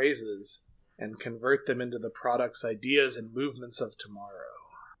two-word phrases and convert them into the products, ideas, and movements of tomorrow.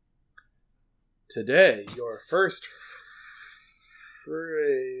 Today, your first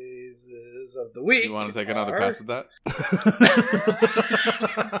phrases of the week. You want to take another are- pass at that?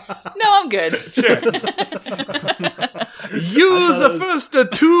 No, I'm good. Use the first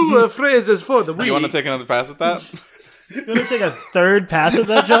two phrases for the week. You want to take another pass at that? You want to take a third pass at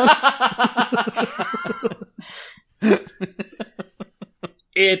that, John?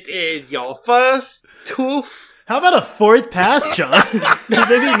 It is your first two. How about a fourth pass, John?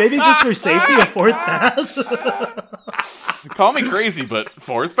 maybe just for safety, a fourth pass. Call me crazy, but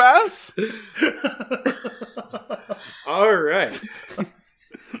fourth pass? All right.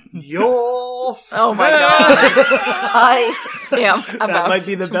 Your Oh my god. I am about That might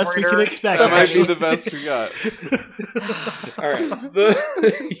be the to best we can murder expect. That might be somebody. the best we got. All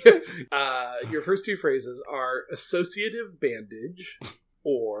right. Your first two phrases are associative bandage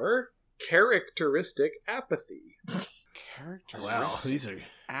or characteristic apathy. Characteristic Wow, these are...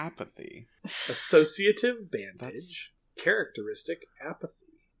 apathy. Associative bandage, characteristic apathy.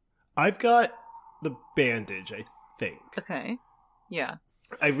 I've got the bandage, I think. Okay. Yeah.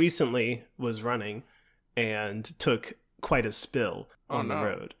 I recently was running and took quite a spill Oh, on the no.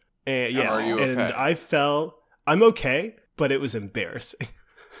 road. And yeah, Are you and okay? I fell. I'm okay, but it was embarrassing.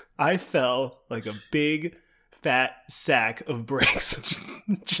 I fell like a big fat sack of bricks.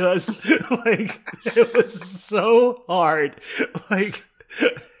 Just like it was so hard. Like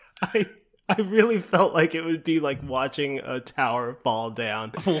I really felt like it would be like watching a tower fall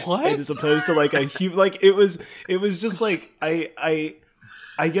down. What? As opposed to like a huge, like it was just like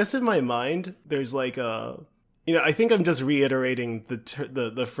I guess in my mind there's like a, you know, I think I'm just reiterating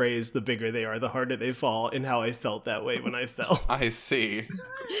the phrase "the bigger they are, the harder they fall," and how I felt that way when I fell. I see.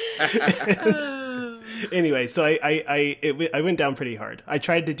 Anyway, so I went down pretty hard. I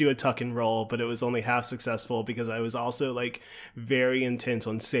tried to do a tuck and roll, but it was only half successful because I was also like very intent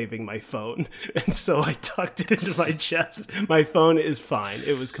on saving my phone, and so I tucked it into my chest. My phone is fine;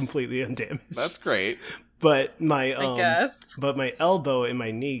 it was completely undamaged. That's great. But my I guess. but my elbow and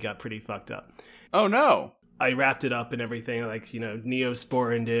my knee got pretty fucked up. Oh no. I wrapped it up and everything, like, you know,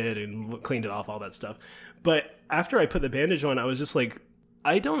 Neosporined it and cleaned it off, all that stuff. But after I put the bandage on, I was just like,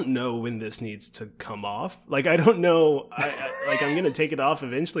 I don't know when this needs to come off. Like, I don't know. Like, I'm going to take it off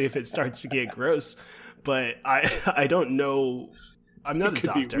eventually if it starts to get gross. But I don't know. I'm not a Could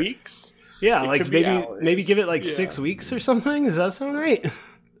doctor. be weeks. Yeah, It like could be maybe hours. give it like Yeah. 6 weeks or something. Does that sound right?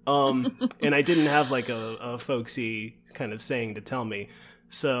 And I didn't have like a folksy kind of saying to tell me.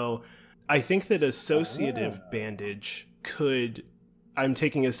 So I think that associative bandage could, I'm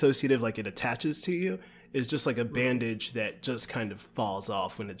taking associative like it attaches to you, is just like a bandage that just kind of falls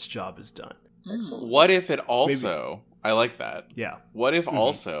off when its job is done. Excellent. What if it also, I like that. Yeah, What if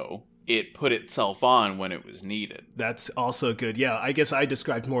also it put itself on when it was needed? that's also good. Yeah, I guess I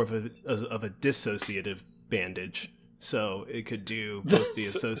described more of a dissociative bandage. So it could do both the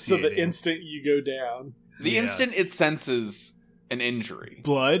So associating. the instant you go down. The Yeah. instant it senses an injury,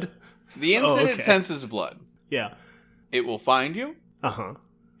 blood. the instant okay. it senses blood, Yeah. it will find you Uh-huh.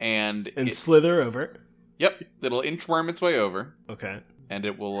 and And slither over it. yep, it'll inchworm its way over Okay. and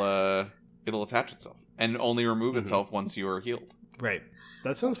it will it'll attach itself and only remove Mm-hmm. itself once you are healed. Right.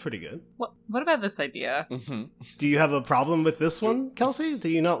 That sounds pretty good. What about this idea? Mm-hmm. Do you have a problem with this one, Kelsey? Do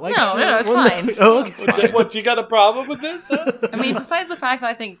you not like No, that it's one? fine. Oh, okay. What, you got a problem with this? Huh? I mean, besides the fact that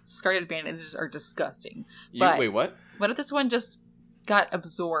I think discarded bandages are disgusting. But Wait, what? what if this one just got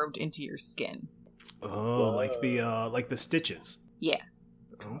absorbed into your skin? Oh, like the stitches. Yeah.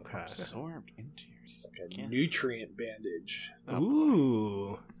 Okay. Absorbed into your Like a skin. nutrient bandage.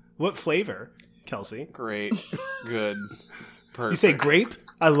 Ooh. What flavor, Kelsey. Great. Good. Perfect. You say grape?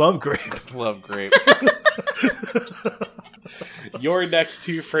 I love grape. Love grape. Your next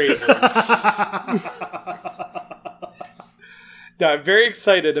two phrases. Now, I'm very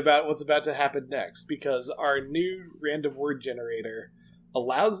excited about what's about to happen next because our new random word generator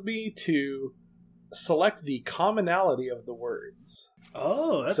allows me to select the commonality of the words.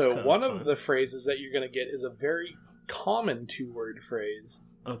 Oh, that's so kind one fun. of the phrases that you're going to get is a very common two-word phrase,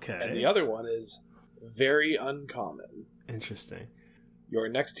 Okay. and the other one is very uncommon. Interesting. Your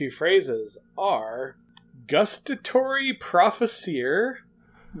next two phrases are gustatory profiteer.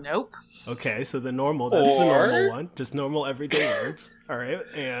 Nope. Okay, so the normal, that's the normal one. Just normal everyday words. All right,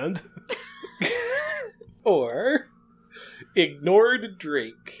 and? Or ignored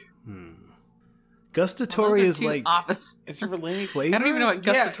drink. Gustatory is like... opposite. Is it related? Flavor? I don't even know what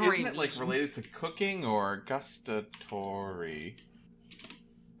gustatory isn't it like means. related to cooking or gustatory?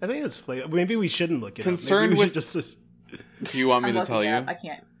 I think it's flavor. Maybe we shouldn't look it Concerned up. Maybe we with- should just... Do you want me I'm to looking tell it you? up. I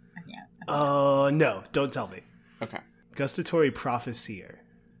can't. No, don't tell me. Okay. Gustatory profiteer.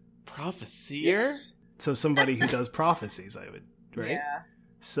 Profiteer? Yes. So somebody who does prophecies, I would, right? Yeah.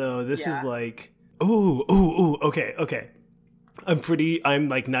 So this is Yeah. like, ooh, okay. I'm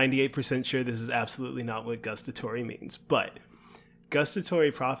like 98% sure this is absolutely not what gustatory means, but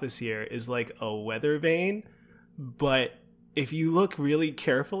gustatory profiteer is like a weather vane, but if you look really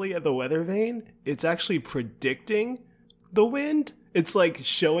carefully at the weather vane, it's actually predicting the wind. It's like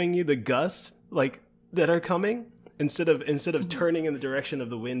showing you the gusts like that are coming instead of turning in the direction of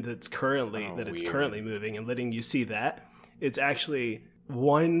the wind that's currently weird. currently moving and letting you see that. It's actually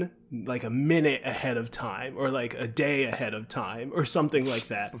like a minute ahead of time or like a day ahead of time or something like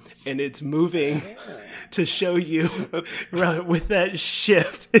that. And it's moving to show you with that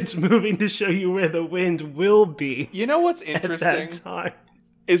shift, it's moving to show you where the wind will be You know what's at interesting? that time.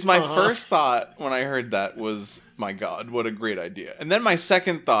 Is my first thought when I heard that was, my God, what a great idea. And then my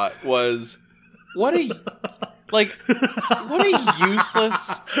second thought was, what a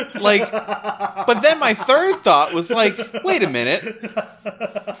useless, but then my third thought was like, wait a minute.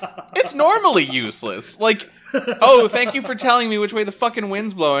 It's normally useless. Like, oh, thank you for telling me which way the fucking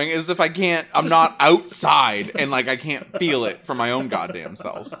wind's blowing, as if I'm not outside and like I can't feel it for my own goddamn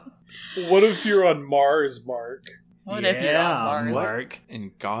self. What if you're on Mars, Mark? What if you're on Mars? Mark.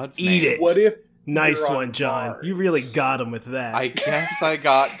 In God's Eat name. it. What if Nice you're on one, John. Mars? You really got him with that. I guess I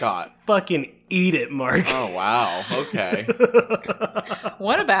got. Fucking eat it, Mark. Oh, wow. Okay.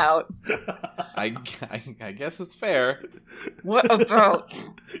 What about? I guess it's fair. What about?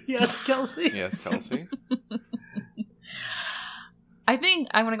 Yes, Kelsey. Yes, Kelsey. I think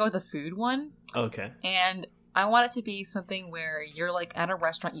I'm gonna go with the food one, Okay. and I want it to be something where you're like at a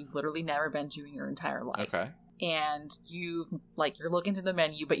restaurant you've literally never been to in your entire life. Okay. And you're looking through the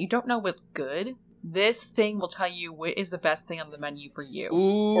menu, but you don't know what's good. This thing will tell you what is the best thing on the menu for you.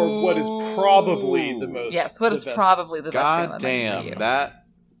 Ooh. Or what is probably the most... Yes, what the is best. probably the best thing on God the menu for damn, you. that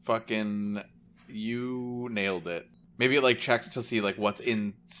fucking, you nailed it. Maybe it like checks to see like what's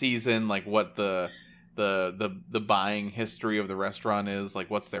in season, like what the buying history of the restaurant is,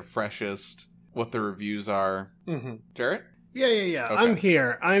 like what's their freshest, what the reviews are. Mm-hmm. Jarrett? Yeah. Okay. I'm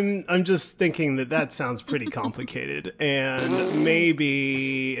here. I'm just thinking that sounds pretty complicated, and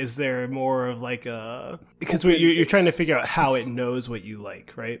maybe is there more of like a because you're trying to figure out how it knows what you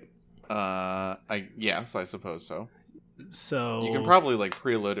like, right? Yes, I suppose so. So You can probably like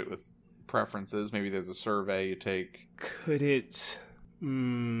preload it with preferences. Maybe there's a survey you take. could it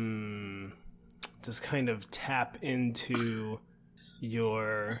just kind of tap into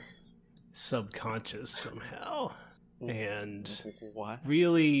your subconscious somehow and What?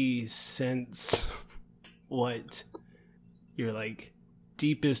 really sense what your like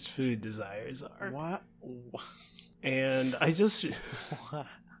deepest food desires are. What? And I just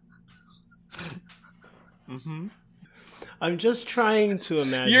Mm-hmm. I'm just trying to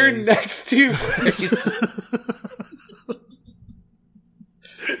imagine Your next two phrases.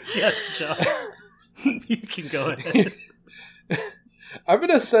 Yes, John. You can go ahead. I'm going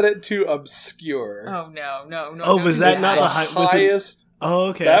to set it to obscure. Oh no! Oh, was that It's not the the was it- highest? Oh,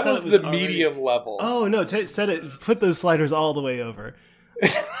 okay. I That thought was it the already- medium level. Oh no! Set it. Put those sliders all the way over.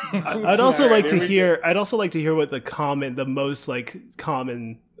 I'd also Alright, like to here we hear. I'd also like to hear what the most like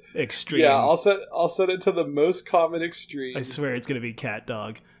common extreme. Yeah, I'll set it to the most common extreme. I swear it's gonna be cat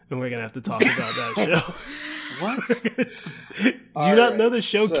dog, and we're gonna have to talk about that show. What? Do you not Alright, know the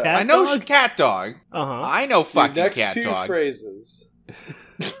show so- Cat I know Dog? Cat Dog. Uh huh. I know Your fucking next Cat two Dog. phrases.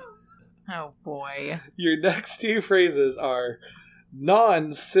 Oh boy! Your next two phrases are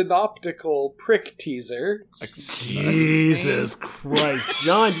Non-synoptical prick teaser. Jesus Christ.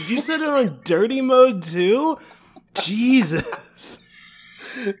 John, did you set it on dirty mode too? Jesus.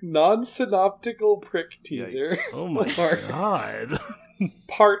 Non-synoptical prick teaser. Oh my Or god.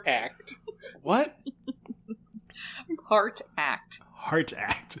 part act. What? Part act. Heart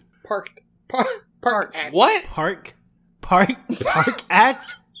act. Park act. What? Park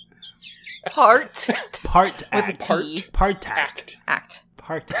act? Part. Part With a act. T. Part act. Act.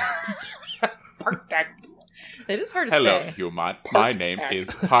 Part act. Part act. It is hard to Hello, say. human. My name is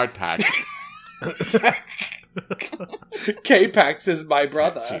Partak. K-Pax is my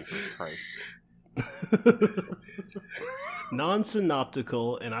brother. Jesus Christ.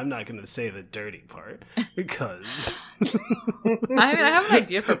 Non-synoptical, and I'm not going to say the dirty part because I have an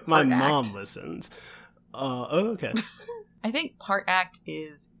idea for part my act. mom listens. Okay. I think part act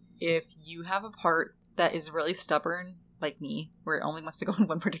is if you have a part that is really stubborn, like me, where it only wants to go in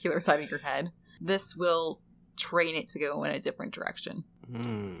one particular side of your head, this will train it to go in a different direction.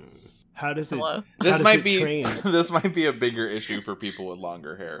 How does it? Hello? How does it train? This might be a bigger issue for people with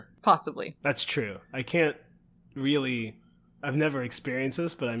longer hair. Possibly. That's true. I can't really. I've never experienced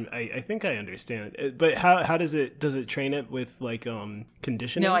this, but I think I understand it. But how does it? Does it train it with like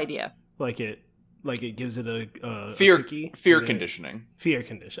conditioning? No idea. Like it gives it a Fear cookie? conditioning. Fear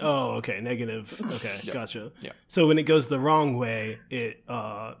condition. Oh, okay. Negative. Okay, Yeah. gotcha. Yeah. So when it goes the wrong way, it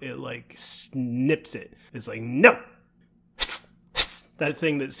like snips it. It's like no. That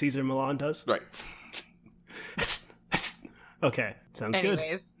thing that Caesar Milan does. Right. Okay, sounds good.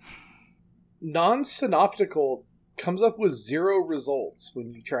 Anyways. Non-synoptical comes up with 0 results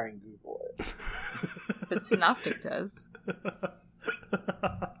when you try and Google it. But synoptic does.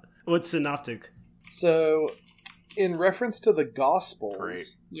 What's synoptic? So, in reference to the Gospels,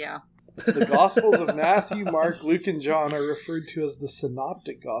 Great. Yeah. the Gospels of Matthew, Mark, Luke, and John are referred to as the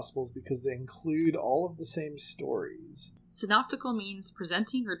Synoptic Gospels because they include all of the same stories. Synoptical means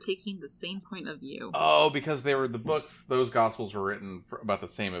presenting or taking the same point of view. Oh, because they were the books, those gospels were written about the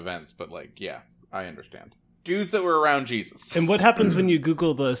same events, but like, yeah, I understand. Dudes that were around Jesus. And what happens when you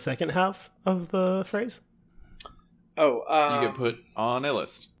Google the second half of the phrase? Oh, You get put on a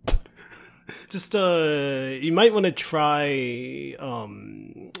list. Just you might want to try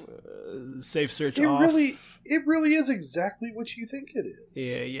safe search it off. really is exactly what you think it is.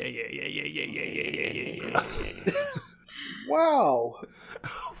 Yeah. Wow.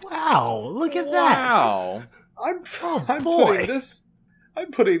 Wow, look at that. Wow. I'm boy.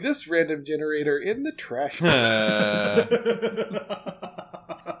 putting this random generator in the trash can.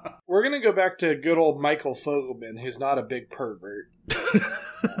 We're going to go back to good old Michael Fogelman, who's not a big pervert.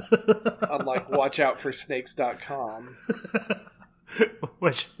 Unlike watchoutforsnakes.com.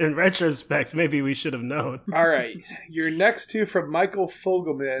 Which, in retrospect, maybe we should have known. All right. Your next two from Michael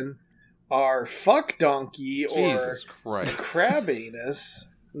Fogelman are Fuck Donkey or Jesus Christ. Crab Anus.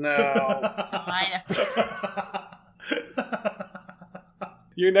 No.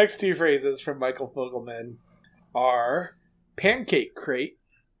 Your next two phrases from Michael Fogelman are Pancake Crate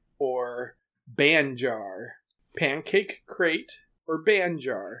or Banjar. Pancake Crate or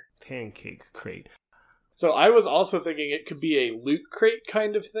Banjar. Pancake crate. So I was also thinking it could be a loot crate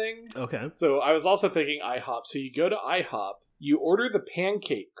kind of thing. Okay. So I was also thinking IHOP. So you go to IHOP, you order the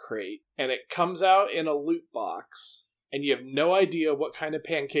pancake crate, and it comes out in a loot box, and you have no idea what kind of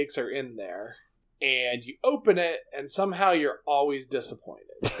pancakes are in there. And you open it, and somehow you're always disappointed.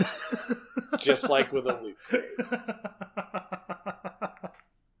 Just like with a loot crate.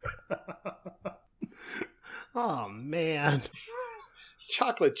 Oh, man.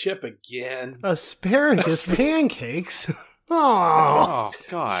 Chocolate chip again. Asparagus pancakes? Oh. Oh,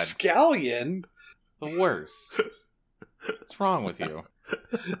 God. Scallion. The worst. What's wrong with you?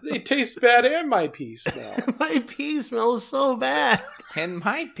 They taste bad and my pee smells. My pee smells so bad. And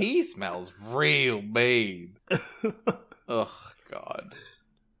my pee smells real bad. Ugh, God.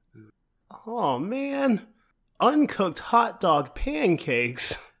 Oh, man. Uncooked hot dog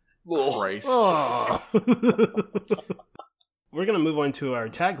pancakes. Christ. Oh. We're going to move on to our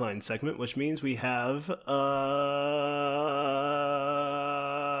tagline segment, which means we have, oh,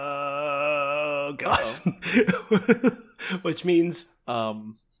 God. Which means,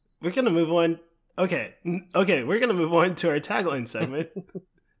 we're going to move on. Okay, we're going to move on to our tagline segment.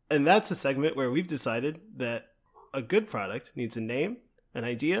 And that's a segment where we've decided that a good product needs a name, an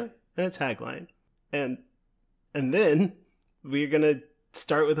idea, and a tagline. And then we're going to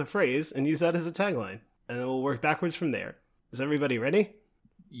start with a phrase and use that as a tagline. And then we'll work backwards from there. Is everybody ready?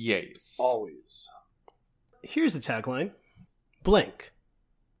 Yes. Always. Here's the tagline. Blank.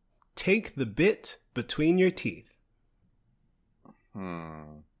 Take the bit between your teeth.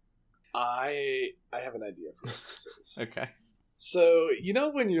 I have an idea for what this is. Okay. So, you know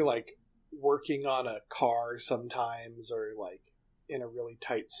when you're like working on a car sometimes, or like in a really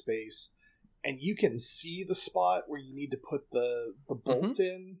tight space, and you can see the spot where you need to put the bolt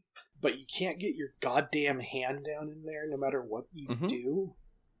in, but you can't get your goddamn hand down in there no matter what you do?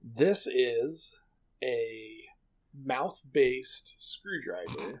 This is a mouth-based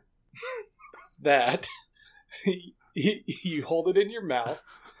screwdriver that you hold it in your mouth,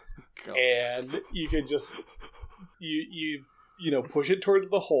 God. and you can just you know, push it towards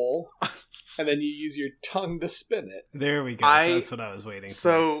the hole, and then you use your tongue to spin it. There we go. That's what I was waiting for.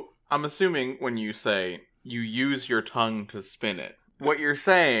 So, I'm assuming when you say you use your tongue to spin it, what you're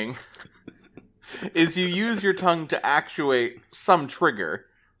saying is you use your tongue to actuate some trigger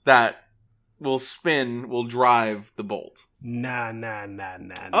that will drive the bolt. Nah.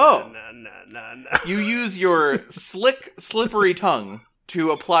 Oh. Nah. You use your slick, slippery tongue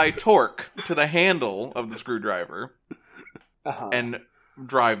to apply torque to the handle of the screwdriver and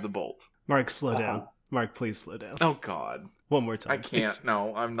drive the bolt. Mark, slow down. Mark, please slow down. Oh, God. One more time. I can't.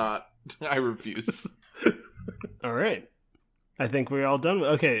 No, I'm not. I refuse. All right. I think we're all done.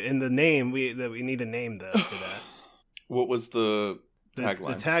 Okay, in the name, we need a name, though, for that. What was the tagline?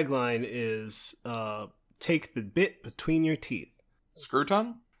 The tagline is, take the bit between your teeth. Screw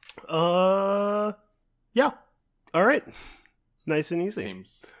tongue? Yeah. All right. Nice and easy.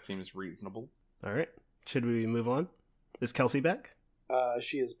 Seems reasonable. All right. Should we move on? Is Kelsey back?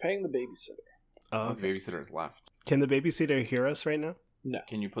 She is paying the babysitter. Oh, The okay. babysitter's left. Can the babysitter hear us right now? No.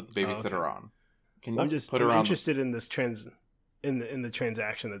 Can you put the babysitter on? Can you I'm just put her on? interested in this in the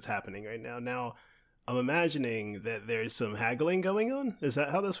transaction that's happening right now. Now, I'm imagining that there's some haggling going on. Is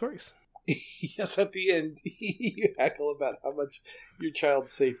that how this works? Yes, at the end, you haggle about how much your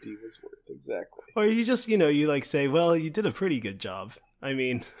child's safety was worth. Exactly. Or you just, you like say, well, you did a pretty good job. I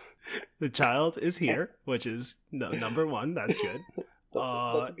mean, the child is here, which is number one. That's good.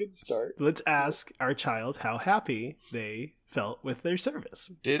 That's a good start. Let's ask our child how happy they felt with their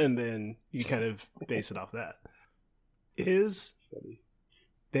service. And then you kind of base it off that. Is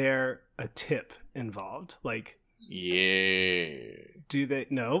there a tip involved? Like, Yeah. do they?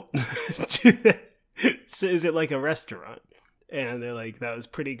 No. So is it like a restaurant? And they're like, that was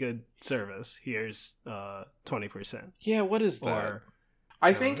pretty good service. Here's 20%. Yeah, what is that? Or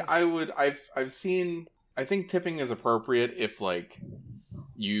I think I've seen, I think tipping is appropriate if like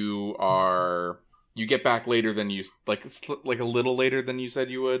you get back later than you like a little later than you said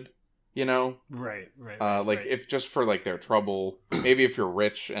you would, right. If just for like their trouble, maybe if you're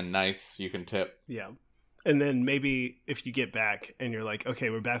rich and nice, you can tip. Yeah. And then maybe if you get back and you're like, okay,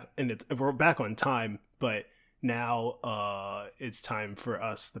 we're back and we're back on time, but now it's time for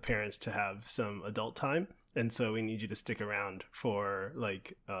us, the parents, to have some adult time. And so we need you to stick around for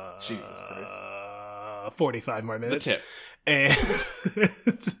like Jesus Christ. 45 more minutes. The tip.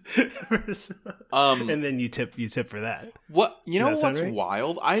 And then you tip for that. What you know Does that what's sound right?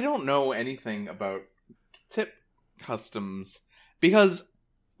 wild? I don't know anything about tip customs because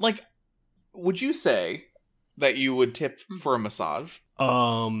like would you say that you would tip for a massage?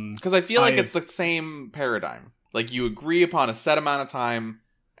 Because I feel like it's the same paradigm. Like you agree upon a set amount of time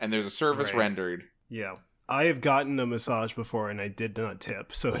and there's a service Right. rendered. Yeah. I have gotten a massage before and I did not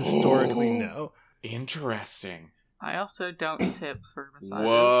tip. So historically, no. Interesting. I also don't tip for massages.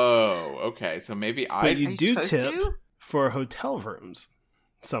 Whoa. Okay, so maybe But I. you Are you do supposed tip to? for hotel rooms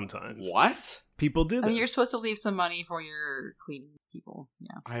sometimes. What? People do I this. mean, you're supposed to leave some money for your cleaning people.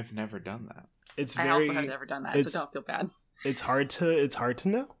 Yeah. I've never done that. It's I very. also have never done that, so it's- don't feel bad. It's hard to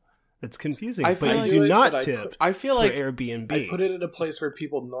know. It's confusing. I But feel you like- do not but I tip I feel for like Airbnb. I put it in a place where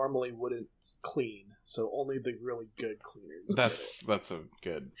people normally wouldn't clean, so only the really good cleaners.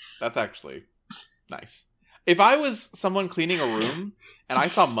 that's actually nice. If I was someone cleaning a room and I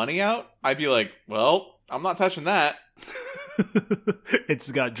saw money out, I'd be like, well, I'm not touching that.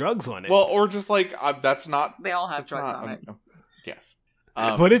 It's got drugs on it. Well, or just like that's not. They all have It's drugs not, on it. Yes.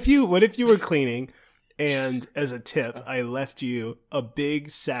 What if you were cleaning and as a tip I left you a big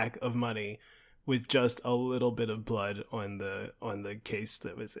sack of money with just a little bit of blood on the case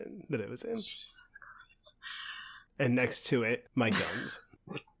that it was in? Jesus Christ. And next to it, my guns.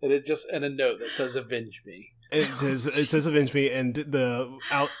 And a note that says "Avenge me." It says avenge me, and the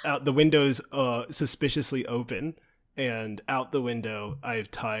out the window's suspiciously open, and out the window I've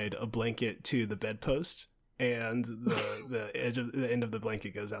tied a blanket to the bedpost, and the end of the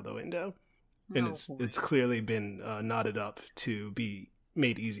blanket goes out the window, and Oh, it's clearly been knotted up to be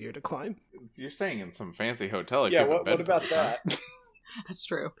made easier to climb. You're staying in some fancy hotel. If Yeah, you have a what about bedpost, huh? that? That's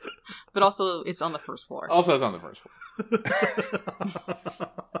true. But also, it's on the first floor. Also, it's on the first floor.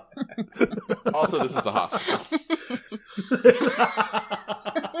 Also, this is a hospital.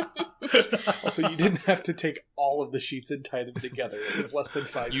 Also, you didn't have to take all of the sheets and tie them together. It was less than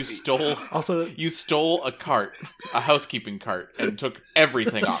 5 You feet. You stole a cart, a housekeeping cart, and took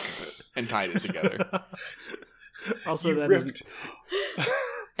everything off of it and tied it together. Also, You that ripped.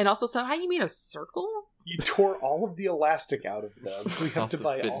 And also, somehow you made a circle? You tore all of the elastic out of them. We have to Off the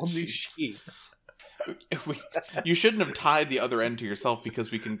buy fit all new sheets. sheets. You shouldn't have tied the other end to yourself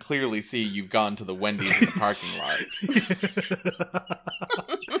because we can clearly see you've gone to the Wendy's in the parking lot.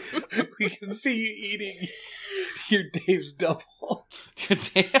 We can see you eating your Dave's double.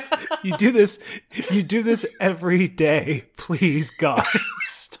 You do this every day. Please, God,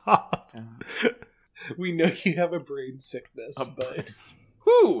 stop. We know you have a brain sickness, but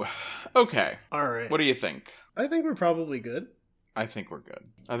Whew. Okay. All right. What do you think? I think we're probably good. I think we're good.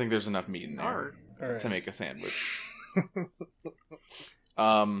 I think there's enough meat in there Or All right. to make a sandwich. you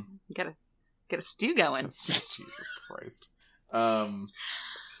gotta get a stew going. Jesus Christ.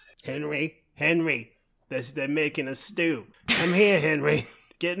 Henry, they're making a stew. Come here, Henry.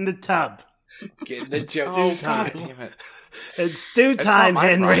 Get in the tub. get the It's joke. stew time. Damn it. It's stew It's time, not my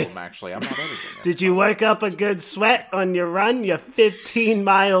Henry. problem, actually. I'm not editing it. Did you work up a good sweat on your run, your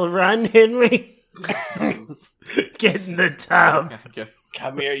 15-mile run, Henry? Get in the tub. I guess.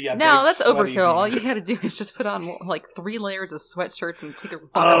 Come here, you No, big that's sweaty overkill. All you beast. gotta do is just put on like 3 layers of sweatshirts and take a walk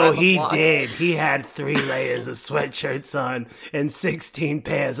Oh, around the he block. did. He had 3 layers of sweatshirts on and 16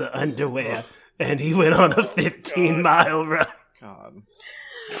 pairs of underwear. And he went on a 15-mile run. God.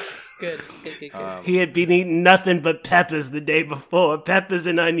 Good. He had been eating nothing but peppers the day before. Peppers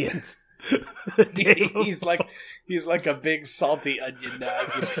and onions. The day before. He's like a big salty onion now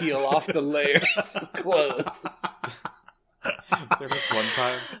as you peel off the layers of clothes. There was one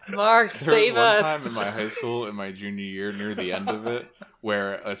time. Mark, There was save one us. time in my high school, in my junior year, near the end of it,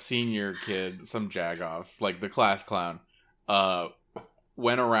 where a senior kid, some jagoff, like the class clown,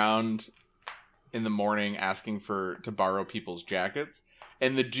 went around in the morning asking to borrow people's jackets,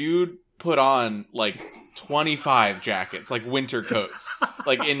 and the dude put on like 25 jackets, like winter coats,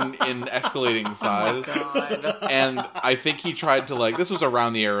 like in escalating size. God. And I think he tried to this was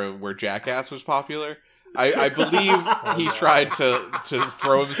around the era where Jackass was popular. I believe he tried to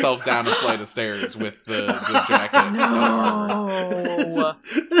throw himself down a flight of stairs with the jacket. No.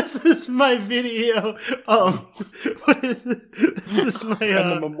 This is my video. What is this is my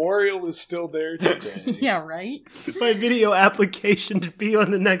And the memorial is still there today. Yeah, right? my video application to be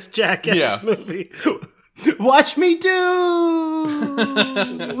on the next Jackass Yeah. movie. Watch me do.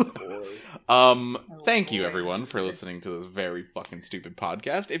 Thank you everyone for listening to this very fucking stupid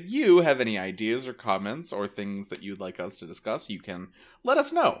podcast. If you have any ideas or comments or things that you'd like us to discuss, you can let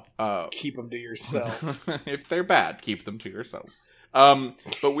us know. Keep them to yourself. If they're bad, keep them to yourself.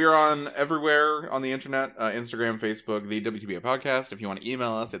 But we're on everywhere on the internet, Instagram, Facebook, the WTBI Podcast. If you want to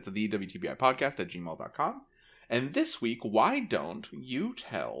email us, it's the WTBIpodcast@gmail.com. And this week, why don't you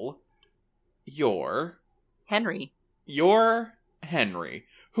tell your Henry.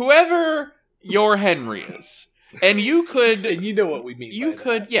 whoever your Henry is. And you could... And you know what we mean You by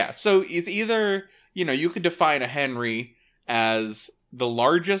could, that. yeah. So it's either, you could define a Henry as the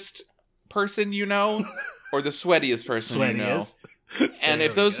largest person you know, or the sweatiest person you know. Sweatiest. And There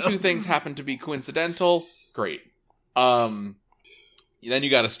if we those go. two things happen to be coincidental, great. Then you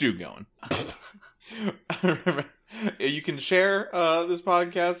got a stew going. You can share this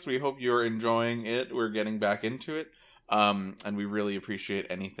podcast. We hope you're enjoying it. We're getting back into it. And we really appreciate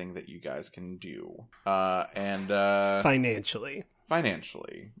anything that you guys can do. And Financially,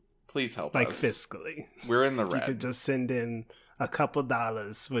 please help like us. fiscally. We're in the You red. could just send in a couple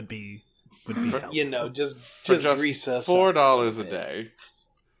dollars would be helpful. You know, just For grease us. up. $4 a day.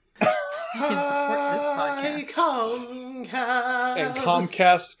 You can support this podcast. And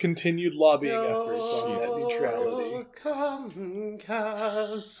Comcast's continued lobbying efforts on net neutrality.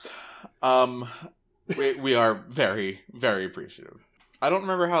 Comcast. We are very, very appreciative. I don't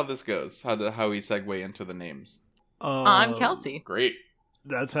remember how this goes. How we segue into the names. I'm Kelsey. Great.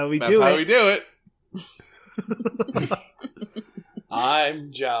 That's how we That's do how it. we do it.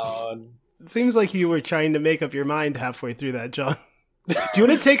 I'm John. It seems like you were trying to make up your mind halfway through that, John. Do you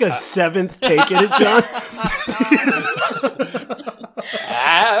want to take a 7th take at it, John?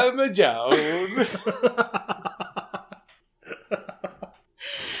 I'm a Joan.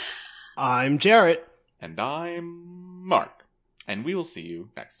 I'm Jarrett. And I'm Mark. And we will see you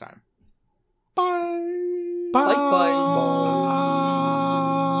next time. Bye. Bye.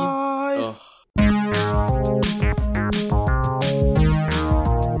 Bye. Ugh.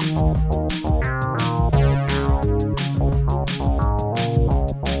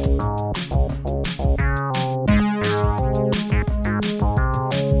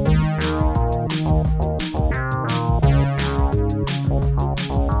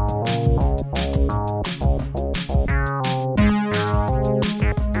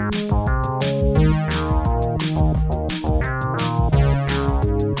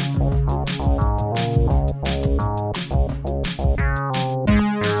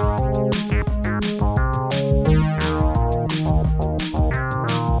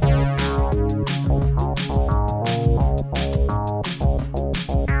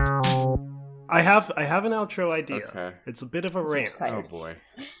 I have an outro idea. Okay. It's a bit of a Seems rant, tight. Oh boy.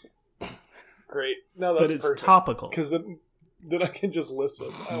 Great. No, but that's it's perfect. topical. Because then I can just listen.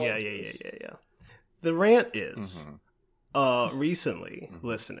 I Yeah. like this. The rant is, Mhm. recently,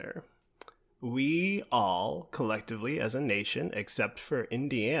 listener, we all collectively as a nation, except for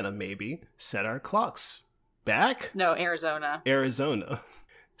Indiana maybe, set our clocks back. No, Arizona. Arizona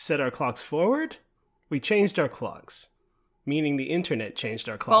set our clocks forward. We changed our clocks, meaning the internet changed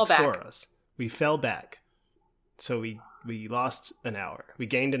our clocks back. for us. We fell back. So we lost an hour. We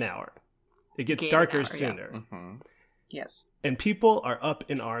gained an hour. It gets Gained an darker hour, yeah. sooner. Mhm. Yes. And people are up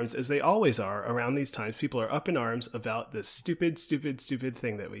in arms, as they always are around these times. People are up in arms about this stupid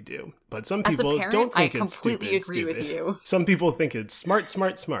thing that we do. But some As a people parent, don't I think it's completely stupid. agree with you. Some people think it's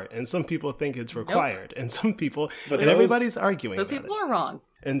smart. And some people think it's required. And some people, But and those- everybody's arguing Those about people it. are wrong.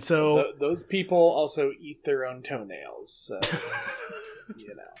 And so, Those people also eat their own toenails. So,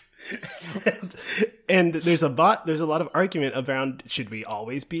 you know. and there's a lot of argument around, should we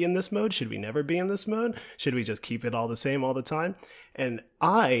always be in this mode? Should we never be in this mode? Should we just keep it all the same all the time? And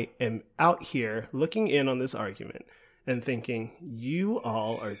I am out here looking in on this argument and thinking, you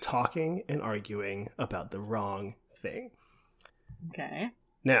all are talking and arguing about the wrong thing. Okay.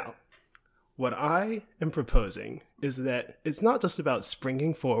 Now, what I am proposing is that it's not just about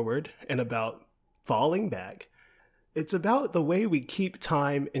springing forward and about falling back. It's about the way we keep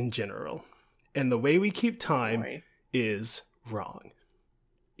time in general. And the way we keep time Boy. is wrong.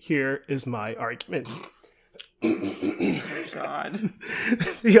 Here is my argument. Oh, God.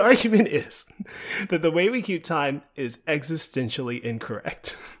 The argument is that the way we keep time is existentially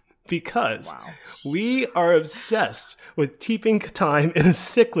incorrect. Because Wow. we are obsessed with keeping time in a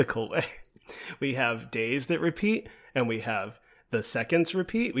cyclical way. We have days that repeat, and we have the seconds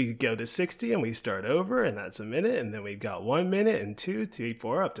repeat. We go to 60 and we start over, and that's a minute, and then we've got 1 minute and 2, 3,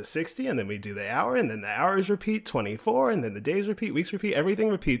 4 up to 60, and then we do the hour, and then the hours repeat 24, and then the days repeat, weeks repeat, everything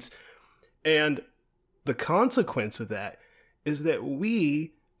repeats. And the consequence of that is that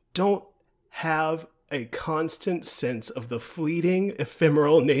we don't have a constant sense of the fleeting,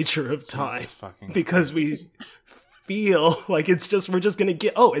 ephemeral nature of time Jesus fucking because we feel like we're just gonna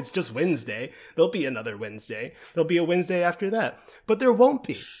it's just Wednesday. There'll be another Wednesday. There'll be a Wednesday after that. But there won't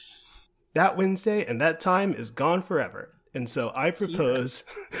be. That Wednesday and that time is gone forever. And so I propose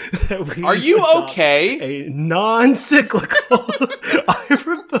that we Are you adopt okay? a non-cyclical I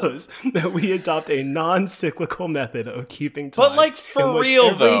propose that we adopt a non-cyclical method of keeping time. But like in for which real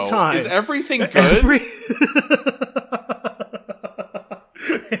every though, time- is everything good?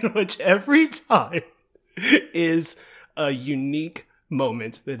 In which every time is a unique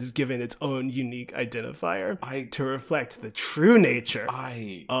moment that is given its own unique identifier to reflect the true nature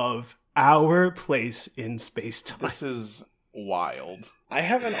of our place in space-time. This is wild. I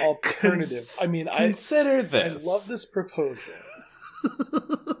have an alternative. I mean, Consider I this. love this proposal.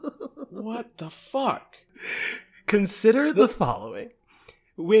 What the fuck? Consider the following.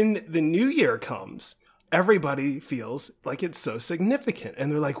 When the new year comes, everybody feels like it's so significant.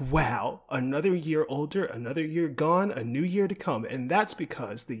 And they're like, wow, another year older, another year gone, a new year to come. And that's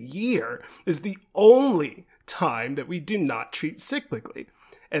because the year is the only time that we do not treat cyclically.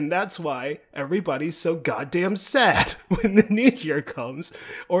 And that's why everybody's so goddamn sad when the new year comes,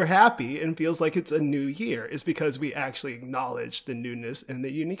 or happy and feels like it's a new year, is because we actually acknowledge the newness and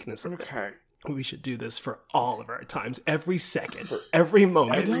the uniqueness of it. Okay. We should do this for all of our times, every second, for every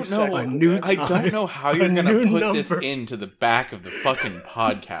moment, I don't know. a new time. I don't know how you're a gonna new put this number. into the back of the fucking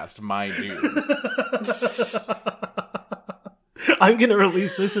podcast, my dude. I'm going to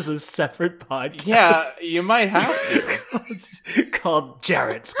release this as a separate podcast. Yeah, you might have to. It's called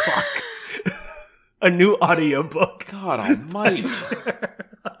Jarrett's Clock. A new audiobook. God almighty.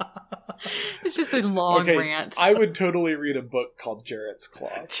 It's just a long Okay, rant. I would totally read a book called Jarrett's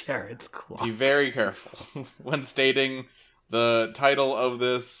Claw. Jarrett's Clock. Be very careful when stating the title of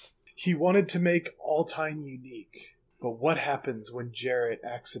this. He wanted to make all time unique. But what happens when Jarrett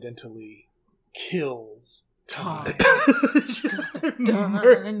accidentally kills time?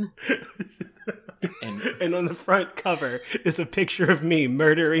 Done. And on the front cover is a picture of me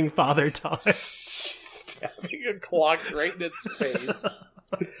murdering Father Time. Stabbing a clock right in its face.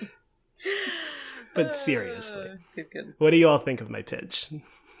 But seriously, Good. what do you all think of my pitch?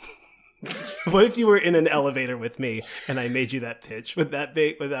 What if you were in an elevator with me and I made you that pitch? Would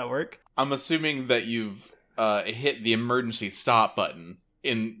that work? I'm assuming that you've hit the emergency stop button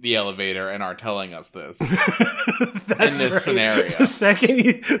in the elevator and are telling us this. That's In this scenario.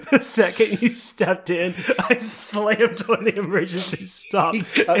 The second you stepped in, I slammed on the emergency stop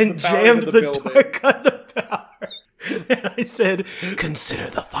cut and the power jammed to the the door, building. cut the power. And I said, consider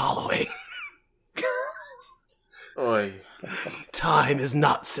the following. Oy. Time is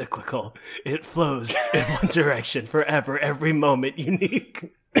not cyclical. It flows in one direction forever, every moment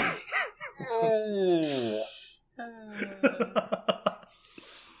unique.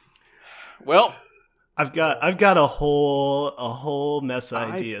 Well, I've got a whole mess of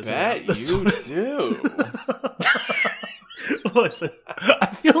ideas. I about bet this you one. do. Listen, I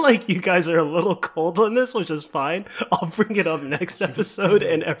feel like you guys are a little cold on this, which is fine. I'll bring it up next episode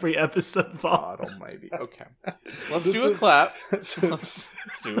and every episode God following. almighty. Okay. Let's This do a is- clap. Let's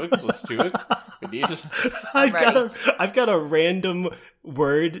do it. We need to... I've got a random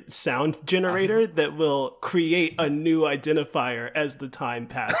word sound generator that will create a new identifier as the time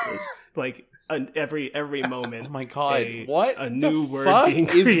passes. Like every moment. Oh my god. a- What a new the word fuck being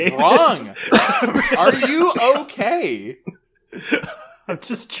is created. wrong? Are you okay? I'm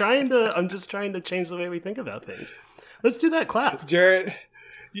just trying to change the way we think about things. Let's do that clap. Jarrett,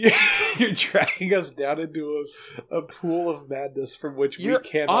 you're dragging us down into a pool of madness from which You're we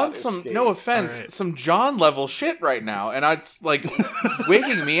cannot on some, escape. no offense, Alright. some John level shit right now, and it's like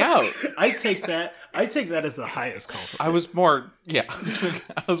wigging me out. I take that as the highest compliment. I was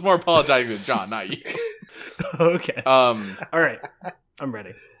more apologizing to John, not you. Okay. All right. I'm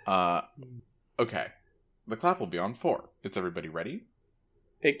ready. Okay. The clap will be on 4. Is everybody ready?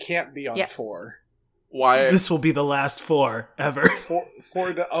 It can't be on Yes. 4. Why? This will be the last 4 ever.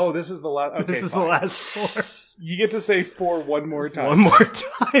 Oh, this is the last. Okay, This is fine. the last You get to say 4 one more 4. time. One more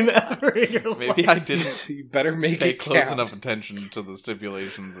time ever in your Maybe life. I didn't You better make pay it close count. enough attention to the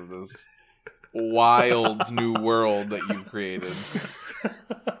stipulations of this wild new world that you've created.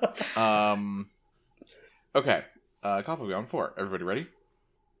 Okay. Clap will be on 4. Everybody ready?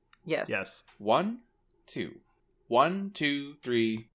 Yes. Yes. 1, 2. 1, 2, 3.